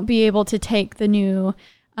 I won't be able to take the new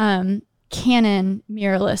Canon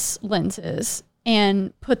mirrorless lenses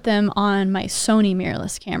and put them on my Sony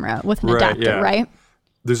mirrorless camera with an adapter, right?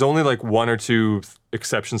 There's only like one or two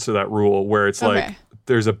exceptions to that rule where it's like,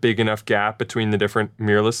 there's a big enough gap between the different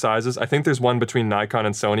mirrorless sizes. I think there's one between Nikon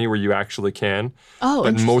and Sony where you actually can. Oh,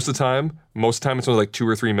 but most of the time it's only like 2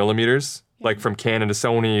 or 3 millimeters. Like from Canon to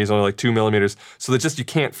Sony is only like 2 millimeters. So that you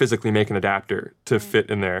can't physically make an adapter to fit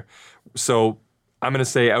in there. So I'm going to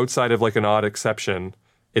say, outside of like an odd exception,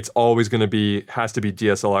 it's always going to has to be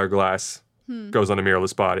DSLR glass goes on a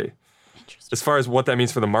mirrorless body. As far as what that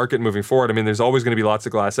means for the market moving forward, I mean, there's always going to be lots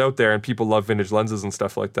of glass out there and people love vintage lenses and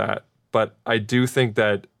stuff like that. But I do think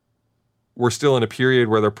that we're still in a period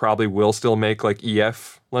where there probably will still make like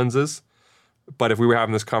EF lenses. But if we were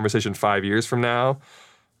having this conversation 5 years from now,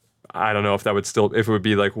 I don't know if it would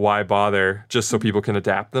be like, why bother just so people can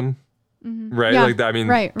adapt them? Right? Yeah. Like, I mean,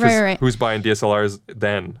 right. Who's buying DSLRs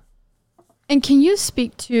then? And can you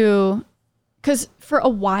speak to, because for a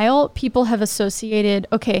while people have associated,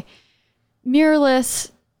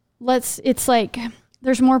 mirrorless, it's like,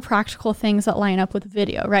 there's more practical things that line up with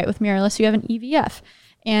video, right? With mirrorless, you have an EVF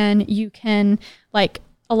and you can, like,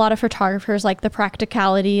 a lot of photographers like the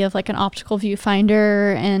practicality of like an optical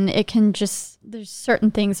viewfinder, and it can just, there's certain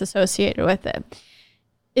things associated with it.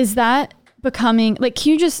 Is that becoming, like,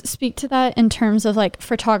 can you just speak to that in terms of like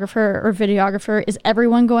photographer or videographer? Is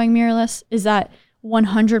everyone going mirrorless? Is that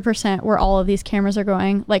 100% where all of these cameras are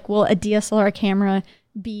going? Like, will a DSLR camera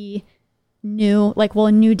be new? Like, will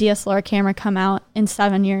a new DSLR camera come out in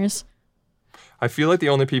 7 years? I feel like the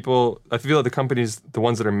companies, the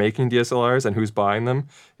ones that are making DSLRs and who's buying them,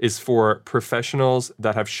 is for professionals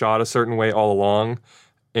that have shot a certain way all along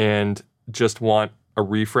and just want a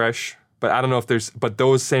refresh. But I don't know if but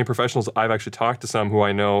those same professionals, I've actually talked to some who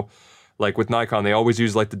I know, like with Nikon, they always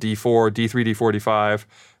use like the D4, D3, D4, D5,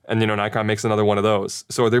 and Nikon makes another one of those.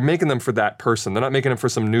 So they're making them for that person. They're not making them for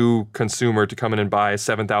some new consumer to come in and buy a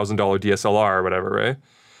 $7,000 DSLR or whatever, right?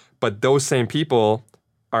 But those same people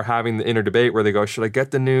are having the inner debate where they go, should I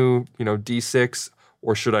get the new, D6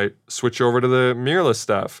 or should I switch over to the mirrorless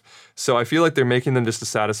stuff? So I feel like they're making them just to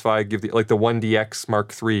satisfy, give the 1DX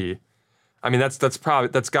Mark III. I mean, that's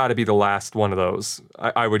got to be the last one of those,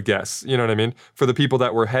 I would guess. You know what I mean? For the people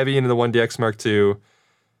that were heavy into the 1DX Mark II,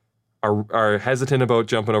 are hesitant about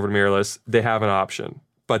jumping over to mirrorless, they have an option.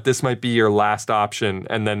 But this might be your last option.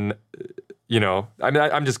 And then,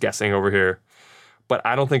 I'm just guessing over here. But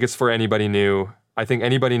I don't think it's for anybody new. I think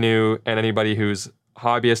anybody new and anybody who's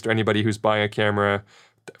hobbyist or anybody who's buying a camera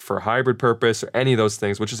for a hybrid purpose or any of those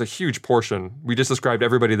things, which is a huge portion. We just described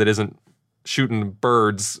everybody that isn't shooting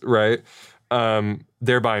birds, right?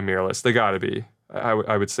 They're buying mirrorless. They got to be.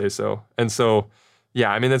 I would say so. And so,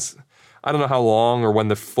 yeah, I mean, I don't know how long or when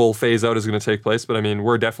the full phase out is going to take place, but I mean,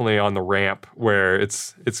 we're definitely on the ramp where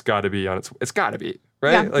it's got to be it's got to be.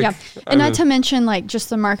 Right? Yeah. And not to mention, like, just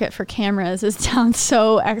the market for cameras is down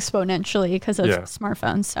so exponentially because of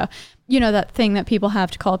smartphones. So, that thing that people have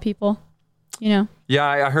to call people, Yeah,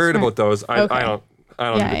 I heard about those. I don't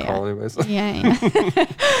need to call anyways.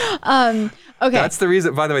 Okay. That's the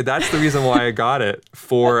reason, by the way, why I got it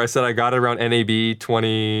I said I got it around NAB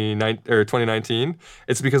 2019.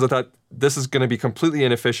 It's because I thought this is going to be completely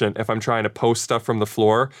inefficient if I'm trying to post stuff from the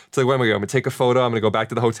floor. It's like, where am I going? I'm going to take a photo. I'm going to go back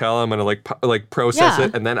to the hotel. I'm going to like process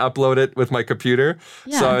it and then upload it with my computer.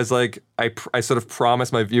 Yeah. So I was like, I sort of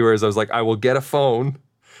promised my viewers, I was like, I will get a phone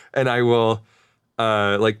and I will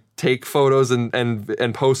take photos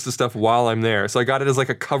and post the stuff while I'm there. So I got it as like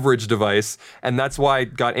a coverage device. And that's why I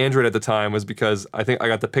got Android at the time, was because I think I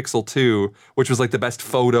got the Pixel 2, which was like the best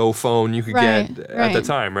photo phone you could get at the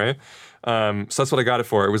time, right? So that's what I got it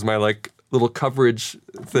for. It was my like little coverage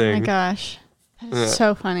thing. Oh my gosh. That is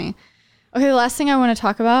so funny. Okay, the last thing I want to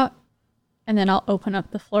talk about, and then I'll open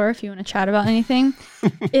up the floor if you want to chat about anything,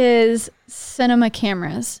 is cinema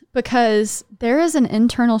cameras. Because there is an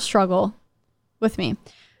internal struggle with me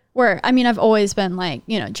where, I mean, I've always been like,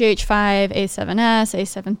 GH5, A7S,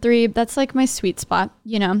 A7 III, that's like my sweet spot.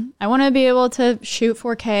 I want to be able to shoot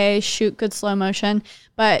 4K, shoot good slow motion,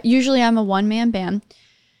 but usually I'm a one-man band.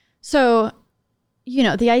 So,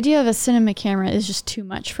 the idea of a cinema camera is just too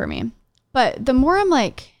much for me. But the more I'm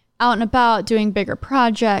like out and about doing bigger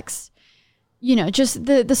projects, just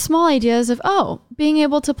the small ideas of, being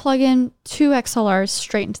able to plug in 2 XLRs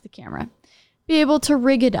straight into the camera, be able to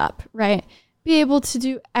rig it up, right? Be able to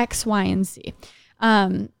do X, Y, and Z.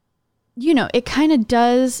 It kind of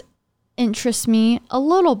does interest me a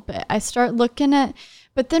little bit. I start looking at,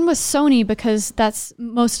 but then with Sony, because that's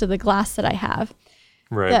most of the glass that I have,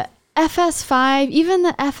 right? The FS5, even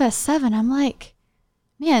the FS7, I'm like,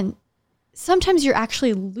 man, sometimes you're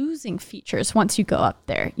actually losing features once you go up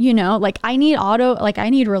there. Like I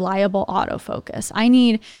need reliable autofocus. I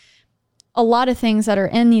need a lot of things that are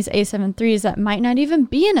in these A7 IIIs that might not even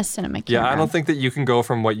be in a cinema camera. Yeah, I don't think that you can go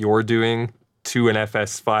from what you're doing to an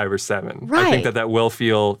FS5 or 7. Right. I think that will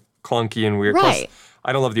feel clunky and weird. Right. Plus,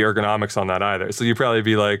 I don't love the ergonomics on that either. So you'd probably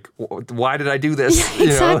be like, why did I do this? Yeah,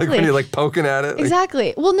 exactly. When you're like poking at it.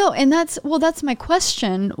 Exactly. Well, no, and that's my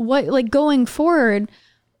question. What, like, going forward,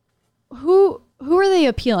 who are they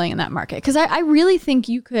appealing in that market? Because I really think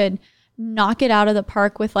you could knock it out of the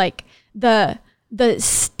park with like the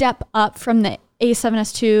step up from the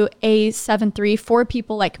A7S2, A7 III for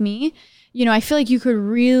people like me. I feel like you could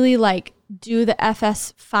really like do the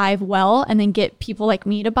FS5 well and then get people like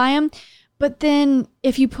me to buy them. But then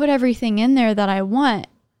if you put everything in there that I want,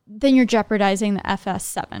 then you're jeopardizing the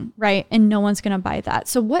FS7, right? And no one's going to buy that.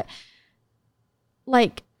 So what,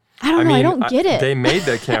 like, I don't know. I don't get it. They made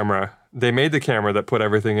that camera. They made the camera that put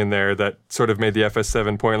everything in there that sort of made the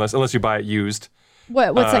FS7 pointless, unless you buy it used.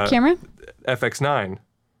 What's that camera? FX9.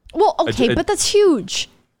 Well, okay, but that's huge.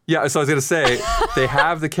 Yeah, so I was gonna say they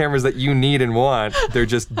have the cameras that you need and want. They're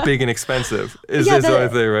just big and expensive. Is what I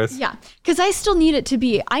think, right? Yeah, because I still need it to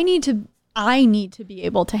be. I need to be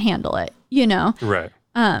able to handle it. You know, Right.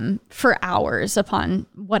 For hours upon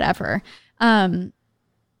whatever.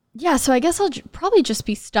 Yeah, so I guess I'll probably just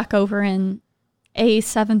be stuck over in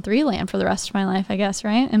A7 III land for the rest of my life. I guess,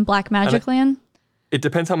 right? In Blackmagic land. It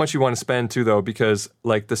depends how much you want to spend too, though, because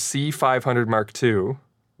like the C500 Mark II,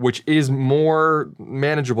 which is more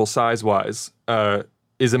manageable size-wise,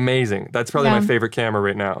 is amazing. That's probably my favorite camera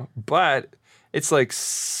right now. But it's like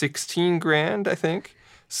 16 grand, I think.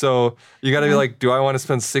 So you got to be like, do I want to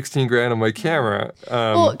spend 16 grand on my camera?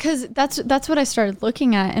 Well, because that's what I started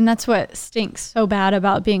looking at, and that's what stinks so bad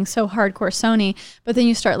about being so hardcore Sony. But then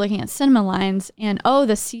you start looking at cinema lines, and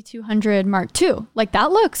the C200 Mark II, like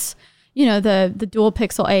that looks, the dual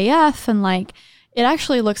pixel AF, and like it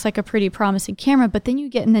actually looks like a pretty promising camera. But then you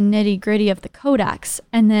get in the nitty gritty of the Kodaks,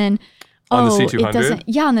 and then on the C200, it doesn't.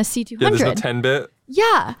 Yeah, on the C200. Yeah, there's no 10-bit.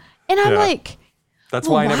 Yeah, and I'm like. That's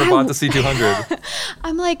why I never bought the C200.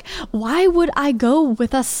 I'm like, why would I go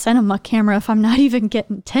with a cinema camera if I'm not even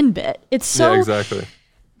getting 10-bit? It's so... Yeah, exactly.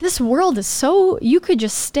 This world is so... You could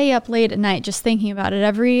just stay up late at night just thinking about it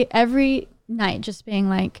every night, just being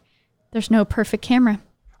like, there's no perfect camera.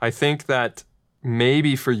 I think that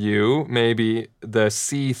maybe for you, maybe the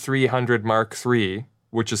C300 Mark III,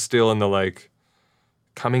 which is still in the like,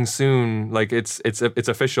 coming soon, like it's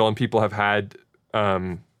official and people have had...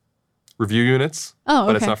 review units,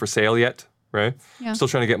 but it's not for sale yet, right? Yeah. I'm still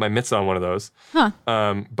trying to get my mitts on one of those. Huh.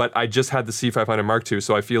 But I just had the C500 Mark II,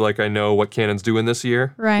 so I feel like I know what Canon's doing this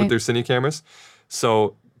year with their cine cameras.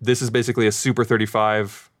 So this is basically a Super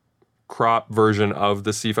 35 crop version of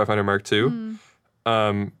the C500 Mark II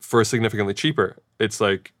for significantly cheaper. It's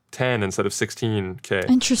like 10 instead of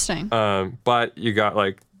 16K. Interesting. But you got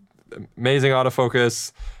like amazing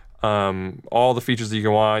autofocus, all the features that you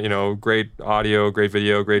can want, great audio, great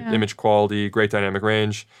video, great image quality, great dynamic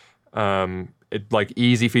range. It like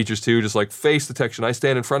easy features too, just like face detection. I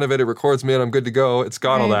stand in front of it, it records me and I'm good to go. It's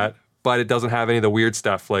got all that, but it doesn't have any of the weird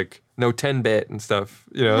stuff like no 10-bit and stuff,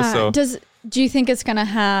 so. Do you think it's going to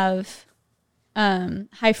have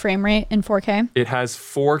high frame rate in 4K? It has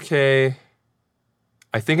 4K.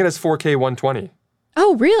 I think it has 4K 120.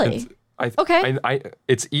 Oh, really? Okay.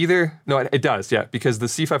 It's either... No, it does, yeah, because the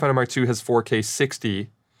C500 Mark II has 4K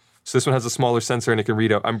 60, so this one has a smaller sensor and it can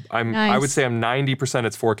read out. I would say I'm 90%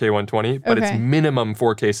 it's 4K 120, but it's minimum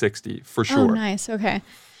 4K 60 for sure. Oh, nice. Okay.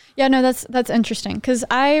 Yeah, no, that's interesting because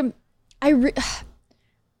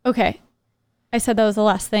okay. I said that was the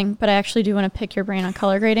last thing, but I actually do want to pick your brain on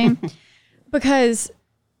color grading because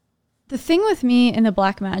the thing with me in the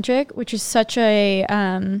Blackmagic, which is such a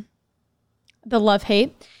the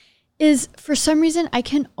love-hate, is for some reason I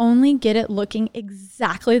can only get it looking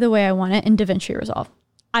exactly the way I want it in DaVinci Resolve.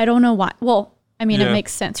 I don't know why. Well, I mean, it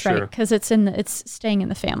makes sense, right? Because it's staying in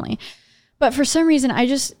the family. But for some reason,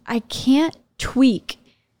 I can't tweak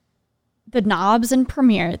the knobs in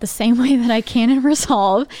Premiere the same way that I can in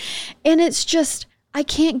Resolve. And it's just, I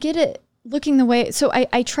can't get it looking the way. So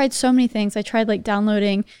I tried so many things. I tried like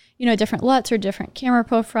downloading, different LUTs or different camera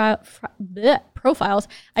profiles.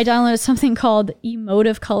 I downloaded something called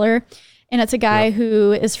Emotive Color, and it's a guy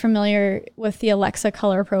who is familiar with the Alexa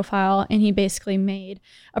color profile, and he basically made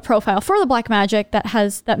a profile for the Blackmagic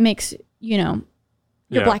that makes your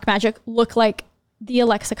Blackmagic look like the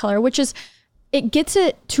Alexa color, which is, it gets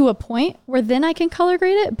it to a point where then I can color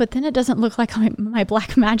grade it, but then it doesn't look like my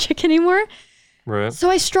Blackmagic anymore. Right.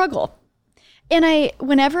 So I struggle, and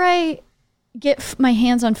whenever I get my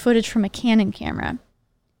hands on footage from a Canon camera,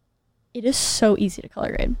 it is so easy to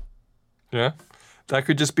color grade. Yeah. That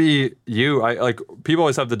could just be you. People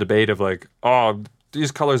always have the debate of like, oh,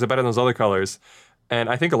 these colors are better than those other colors. And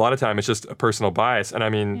I think a lot of time it's just a personal bias. And I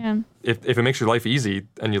mean, if it makes your life easy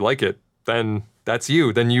and you like it, then that's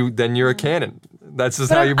you. Then you're a Canon. That's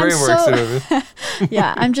just how your brain works.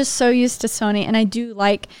 Yeah, I'm just so used to Sony, and I do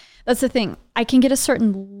like, that's the thing. I can get a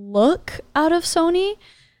certain look out of Sony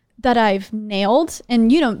that I've nailed.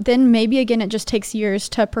 And, then maybe again, it just takes years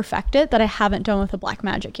to perfect it that I haven't done with a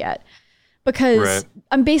Blackmagic yet. Because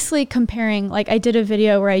I'm basically comparing, like I did a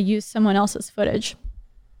video where I used someone else's footage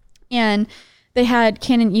and they had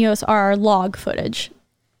Canon EOS R log footage.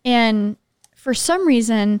 And for some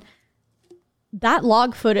reason, that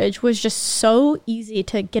log footage was just so easy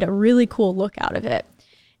to get a really cool look out of it.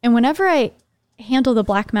 And whenever I handle the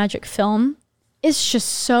Blackmagic film, it's just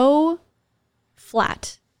so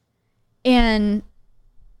flat. And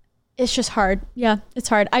it's just hard. Yeah, it's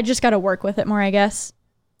hard. I just got to work with it more, I guess.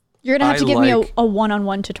 You're going to have to give me a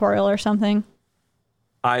one-on-one tutorial or something.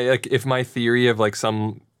 If my theory of like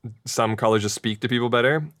some some colors just speak to people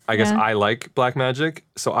better. I guess I like Blackmagic,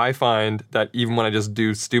 so I find that even when I just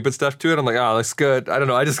do stupid stuff to it, I'm like, oh, looks good. I don't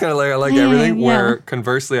know. I just kind of I like everything. Yeah. Where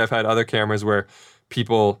conversely, I've had other cameras where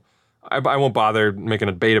people, I won't bother making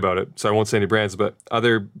a debate about it, so I won't say any brands, but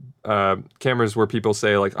other cameras where people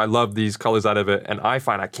say like, I love these colors out of it, and I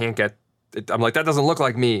find I can't get it. I'm like, that doesn't look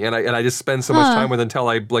like me, and I just spend so much time with it until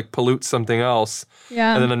I like pollute something else,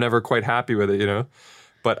 and then I'm never quite happy with it, you know.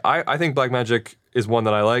 But I think Blackmagic is one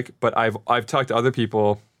that I like. But I've talked to other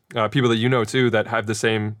people, people that you know too, that have the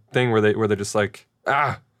same thing where they're just like,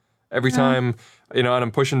 every time, you know, and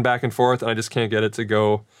I'm pushing back and forth, and I just can't get it to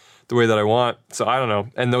go the way that I want. So I don't know.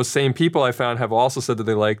 And those same people I found have also said that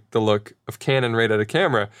they like the look of Canon right out of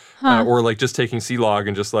camera, or like just taking C-Log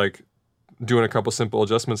and just like doing a couple simple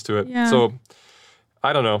adjustments to it. Yeah. So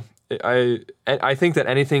I don't know. I think that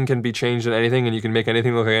anything can be changed in anything, and you can make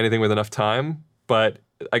anything look like anything with enough time. But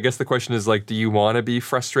I guess the question is like, do you want to be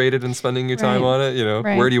frustrated in spending your time on it? You know,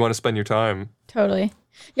 where do you want to spend your time? Totally.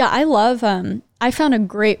 Yeah, I love, I found a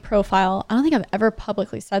great profile. I don't think I've ever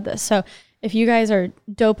publicly said this. So if you guys are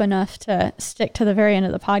dope enough to stick to the very end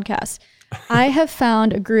of the podcast, I have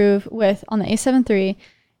found a groove on the A7 III.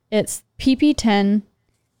 It's PP10,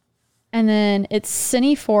 and then it's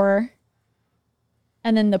Cine 4,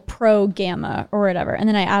 and then the Pro Gamma or whatever. And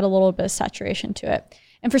then I add a little bit of saturation to it.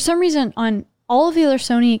 And for some reason on all of the other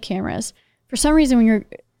Sony cameras, for some reason when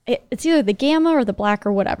it's either the Gamma or the Black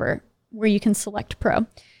or whatever, where you can select Pro.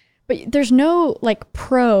 But there's no like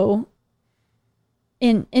Pro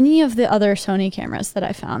in any of the other Sony cameras that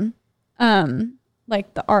I found.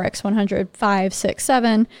 Like the RX100, 5, 6,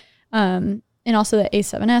 7, and also the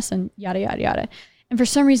A7S and yada, yada, yada. And for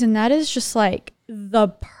some reason, that is just like the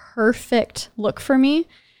perfect look for me.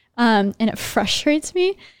 And it frustrates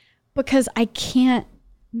me because I can't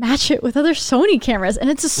match it with other Sony cameras, and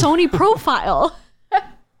it's a Sony profile.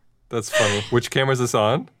 That's funny. Which camera is this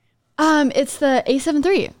on? It's the A7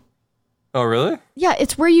 III. Oh, really? Yeah,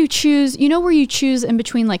 it's where you choose, where you choose in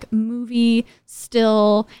between like movie,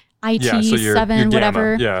 still, IT, so your 7, Gamma,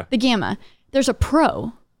 whatever. yeah. The Gamma. There's a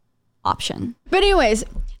Pro option. But anyways,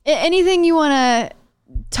 anything you want to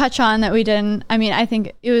touch on that we didn't? I mean, I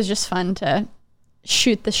think it was just fun to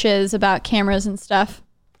shoot the shiz about cameras and stuff.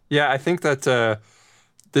 Yeah, I think that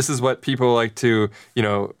this is what people like to,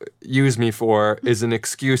 use me for, is an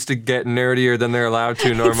excuse to get nerdier than they're allowed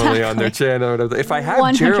to normally on their channel. If I have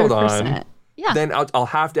 100%. Gerald on, then I'll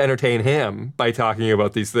have to entertain him by talking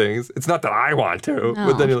about these things. It's not that I want to, no,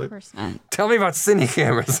 but then you're of course not. Tell me about Cine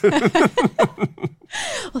cameras.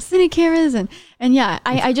 Well, Cine cameras and yeah,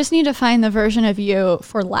 I just need to find the version of you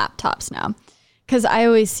for laptops now. Because I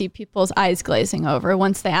always see people's eyes glazing over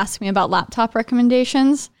once they ask me about laptop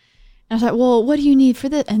recommendations. And I was like, well, what do you need for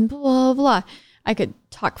this? And blah, blah, blah. I could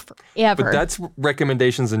talk forever. But that's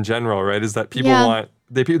recommendations in general, right? Is that people want,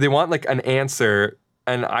 they want like an answer.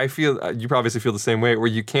 And I feel, you probably feel the same way, where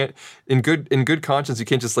you can't, in good conscience, you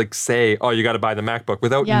can't just like say, oh, you got to buy the MacBook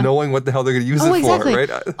without knowing what the hell they're going to use it for,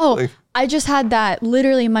 right? I just had that.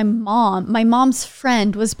 Literally, my mom's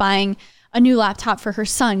friend was buying a new laptop for her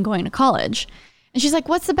son going to college. And she's like,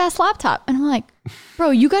 what's the best laptop? And I'm like, bro,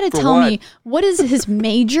 you got to tell me, what is his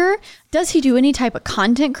major? Does he do any type of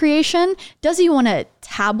content creation? Does he want a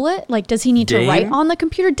tablet? Like, does he need to write on the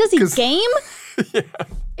computer? Does he game? Yeah.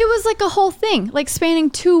 It was like a whole thing, like spanning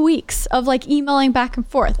 2 weeks of like emailing back and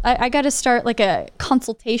forth. I got to start like a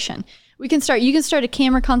consultation. You can start a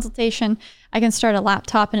camera consultation. I can start a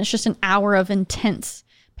laptop, and it's just an hour of intense.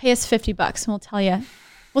 Pay us $50 and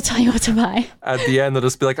we'll tell you what to buy. At the end, they'll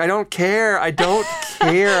just be like, I don't care.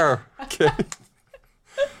 Okay.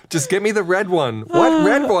 Just get me the red one. What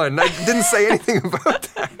red one? I didn't say anything about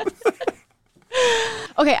that.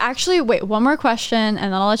 Okay, actually, wait, one more question, and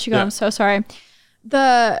then I'll let you go. Yeah. I'm so sorry.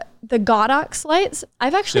 The Godox lights,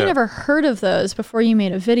 I've actually never heard of those before you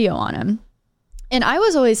made a video on them. And I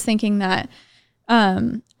was always thinking that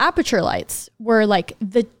aperture lights were like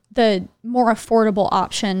the more affordable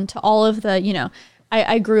option to all of the,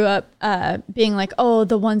 I grew up being like, oh,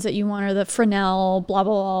 the ones that you want are the Fresnel, blah,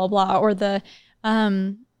 blah, blah, blah, or the,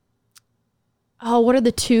 what are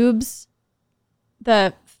the tubes?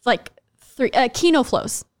 The like Kino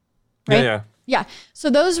Flows, right? Yeah. So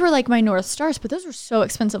those were like my North Stars, but those were so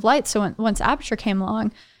expensive lights. So once Aperture came along,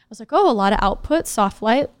 I was like, oh, a lot of output, soft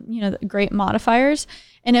light, great modifiers.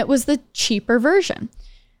 And it was the cheaper version.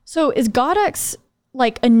 So is Godox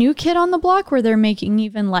like a new kid on the block where they're making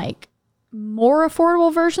even like more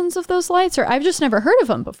affordable versions of those lights? Or I've just never heard of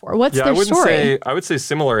them before. What's their story? I would say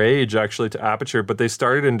similar age actually to Aperture, but they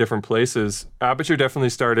started in different places. Aperture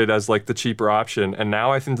definitely started as like the cheaper option. And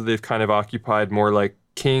now I think that they've kind of occupied more like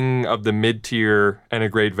king of the mid-tier and a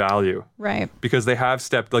great value. Right. Because they have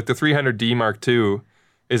stepped, like the 300D Mark II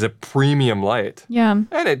is a premium light. Yeah.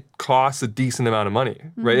 And it costs a decent amount of money,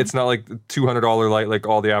 right? It's not like the $200 light like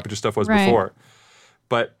all the Aperture stuff was before.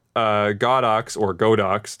 But Godox, or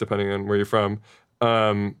Godox, depending on where you're from,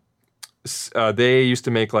 they used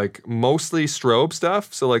to make like mostly strobe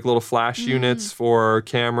stuff, so like little flash units for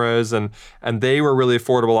cameras, and they were a really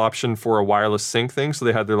affordable option for a wireless sync thing. So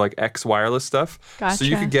they had their like X wireless stuff. Gotcha. So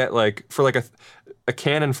you could get like for like a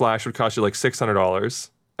Canon flash would cost you like $600,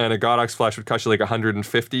 and a Godox flash would cost you like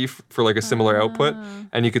 $150 for like a similar output,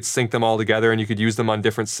 and you could sync them all together, and you could use them on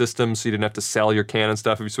different systems, so you didn't have to sell your Canon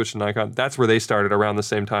stuff if you switched to Nikon. That's where they started around the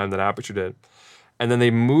same time that Aperture did, and then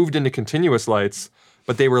they moved into continuous lights.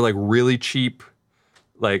 But they were like really cheap,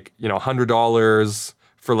 like, you know, $100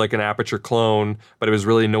 for like an Aperture clone, but it was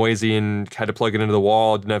really noisy and had to plug it into the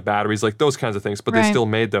wall, didn't have batteries, like those kinds of things. But they still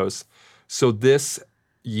made those. So this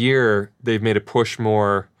year, they've made a push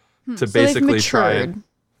more to basically try and...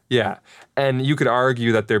 Yeah. And you could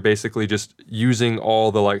argue that they're basically just using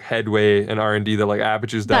all the like headway and R&D that like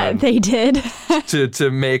Aperture's done. That they did. to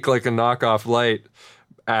make like a knockoff light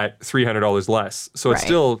at $300 less. So it's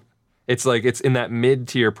still... It's like it's in that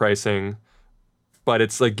mid-tier pricing, but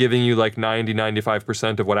it's like giving you like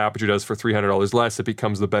 95% of what Aperture does for $300 less. It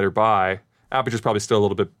becomes the better buy. Aperture's probably still a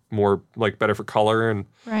little bit more like better for color. And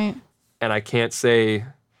I can't say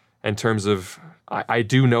in terms of, I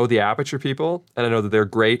do know the Aperture people, and I know that they're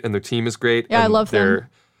great and their team is great. Yeah, and I love them.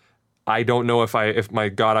 I don't know if my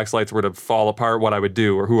Godox lights were to fall apart, what I would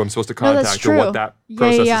do, or who I'm supposed to contact, or what that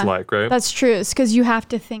process is like, right? That's true. It's because you have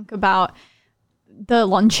to think about the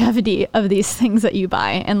longevity of these things that you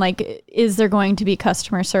buy, and like, is there going to be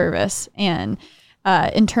customer service? And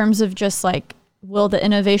in terms of just like, will the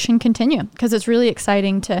innovation continue? Because it's really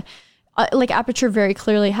exciting to, like Aperture very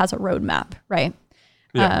clearly has a roadmap, right?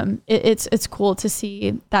 Yeah. It's cool to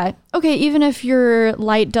see that, okay, even if your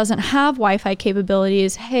light doesn't have Wi-Fi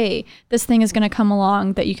capabilities, hey, this thing is going to come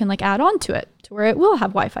along that you can like add on to it to where it will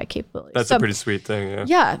have Wi-Fi capabilities. That's a pretty sweet thing, yeah.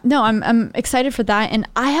 Yeah, no, I'm excited for that. And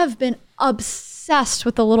I have been obsessed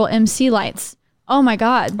with the little MC lights. Oh my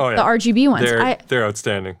God, the RGB ones. They're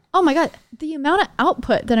outstanding. Oh my God, the amount of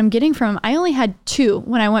output that I'm getting from them, I only had 2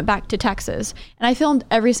 when I went back to Texas. And I filmed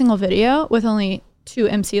every single video with only 2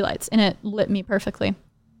 MC lights, and it lit me perfectly.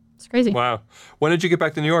 It's crazy. Wow. When did you get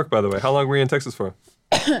back to New York, by the way? How long were you in Texas for?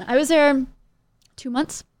 I was there 2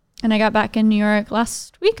 months, and I got back in New York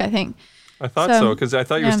last week, I think. I thought so, because I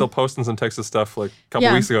thought you were still posting some Texas stuff like a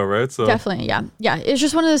couple weeks ago, right? So definitely, yeah. Yeah, it's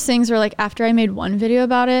just one of those things where like after I made one video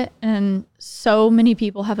about it, and so many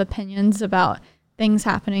people have opinions about things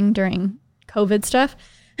happening during COVID stuff,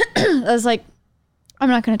 I was like, I'm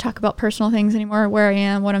not going to talk about personal things anymore, where I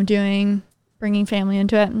am, what I'm doing, bringing family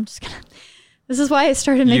into it. I'm just going to... This is why I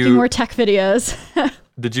started making more tech videos.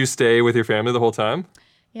 Did you stay with your family the whole time?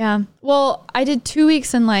 Yeah. Well, I did 2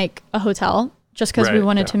 weeks in like a hotel just because we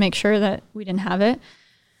wanted to make sure that we didn't have it.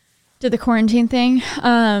 Did the quarantine thing.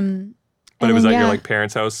 But it was at your like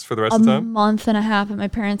parents' house for the rest of the time? A month and a half at my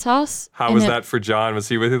parents' house. How was that for John? Was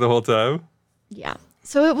he with you the whole time? Yeah.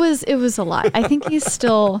 So it was a lot. I think he's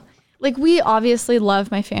still like, we obviously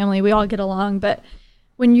love my family. We all get along, but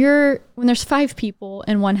when there's 5 people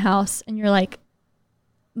in one house and you're like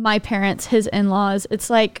my parents, his in-laws, it's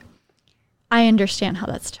like, I understand how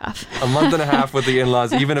that's tough. A month and a half with the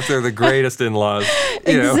in-laws, even if they're the greatest in-laws.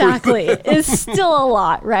 Exactly. It's still a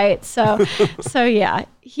lot, right? So yeah,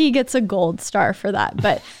 he gets a gold star for that.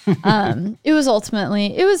 But it was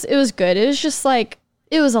ultimately, it was good. It was just like,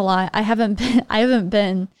 it was a lot. I haven't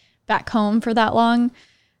been back home for that long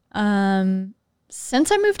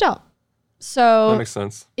since I moved out. So that makes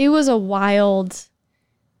sense. It was a wild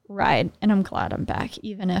ride, and I'm glad I'm back,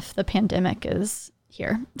 even if the pandemic is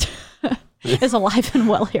here. Is alive and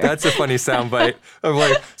well here. That's a funny soundbite. I'm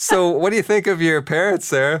like, so what do you think of your parents,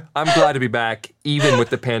 Sarah? I'm glad to be back, even with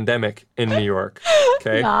the pandemic in New York.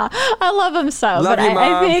 Okay. Nah, I love them so. Love but you,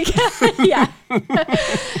 Mom. I think, yeah.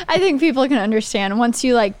 I think people can understand once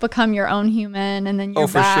you like become your own human, and then you're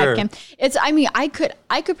back. For sure. And it's, I mean, I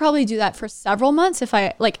could probably do that for several months if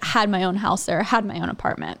I like had my own house there, had my own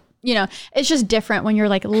apartment. You know, it's just different when you're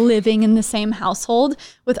like living in the same household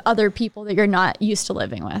with other people that you're not used to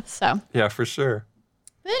living with. So yeah, for sure.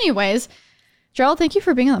 But anyways, Gerald, thank you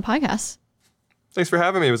for being on the podcast. Thanks for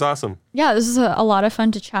having me. It was awesome. Yeah, this is a lot of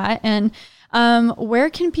fun to chat. And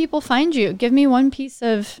where can people find you? Give me one piece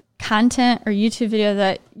of content or YouTube video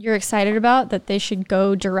that you're excited about that they should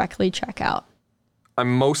go directly check out.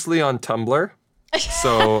 I'm mostly on Tumblr.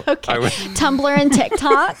 So okay. Tumblr and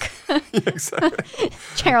TikTok. Yeah, exactly.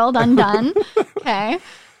 Gerald Undone. Okay.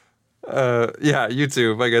 Yeah,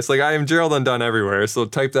 YouTube, I guess. Like, I am Gerald Undone everywhere, so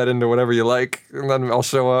type that into whatever you like, and then I'll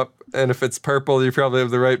show up. And if it's purple, you probably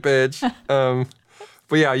have the right page. But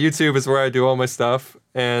yeah, YouTube is where I do all my stuff.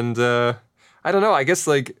 And I don't know, I guess,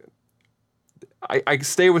 like, I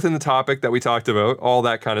stay within the topic that we talked about, all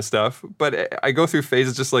that kind of stuff. But I go through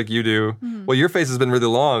phases just like you do. Mm. Well, your phase has been really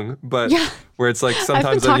long, but where it's like sometimes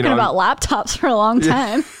I've been talking about laptops for a long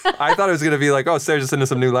time. I thought it was gonna be like, oh, Sarah's just into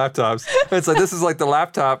some new laptops. And it's like, this is like the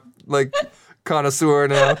laptop like connoisseur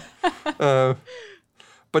now.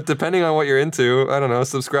 But depending on what you're into, I don't know,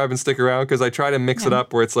 subscribe and stick around, because I try to mix it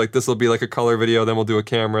up where it's like, this will be like a color video, then we'll do a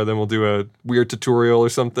camera, then we'll do a weird tutorial or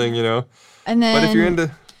something, you know. And then, but if you're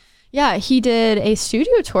into. Yeah, he did a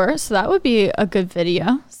studio tour, so that would be a good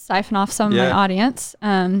video. Siphon off some of my audience.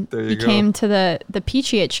 He came to the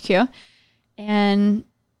Peachy HQ, and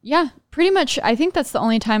yeah, pretty much. I think that's the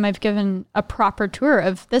only time I've given a proper tour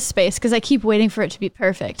of this space, because I keep waiting for it to be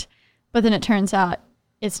perfect, but then it turns out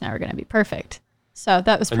it's never going to be perfect. So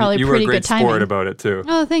that was probably pretty good timing. You were a great sport about it too.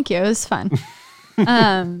 Oh, thank you. It was fun.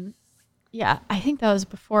 Yeah, I think that was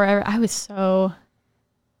before I was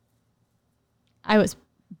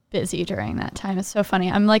busy during that time. It's so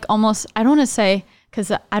funny. I'm like almost, I don't want to say,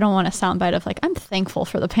 because I don't want a soundbite of like, I'm thankful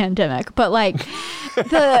for the pandemic, but like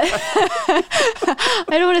I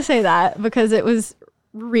don't want to say that because it was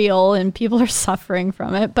real and people are suffering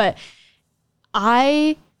from it. But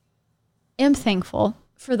I am thankful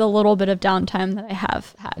for the little bit of downtime that I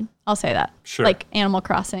have had. I'll say that. Sure. Like Animal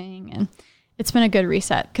Crossing, and it's been a good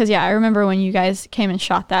reset. Because yeah, I remember when you guys came and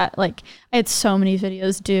shot that, like I had so many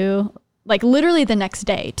videos due, like literally the next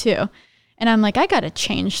day too. And I'm like, I got to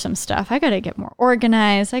change some stuff. I got to get more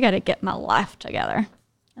organized. I got to get my life together.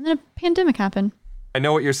 And then a pandemic happened. I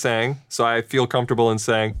know what you're saying, so I feel comfortable in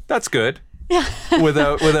saying, that's good. Yeah.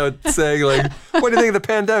 without saying like, what do you think of the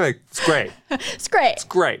pandemic? It's great. It's great. It's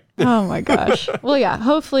great. Oh my gosh. Well, yeah,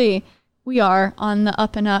 hopefully we are on the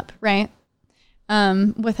up and up, right?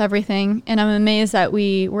 With everything. And I'm amazed that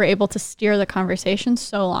we were able to steer the conversation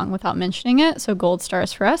so long without mentioning it. So gold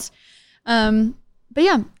stars for us. But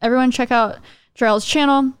yeah, everyone check out Gerald's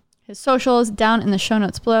channel, his socials down in the show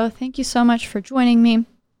notes below. Thank you so much for joining me.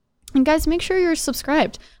 And guys, make sure you're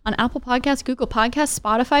subscribed on Apple Podcasts, Google Podcasts,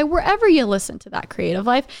 Spotify, wherever you listen to That Creative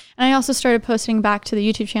Life. And I also started posting back to the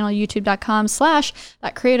YouTube channel,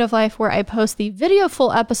 youtube.com/That Creative Life, where I post the video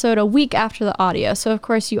full episode a week after the audio. So of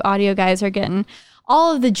course, you audio guys are getting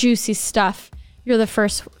all of the juicy stuff. You're the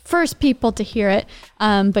first people to hear it.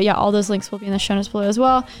 But yeah, all those links will be in the show notes below as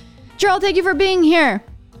well. Gerald, thank you for being here.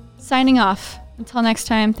 Signing off. Until next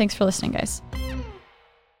time, thanks for listening, guys.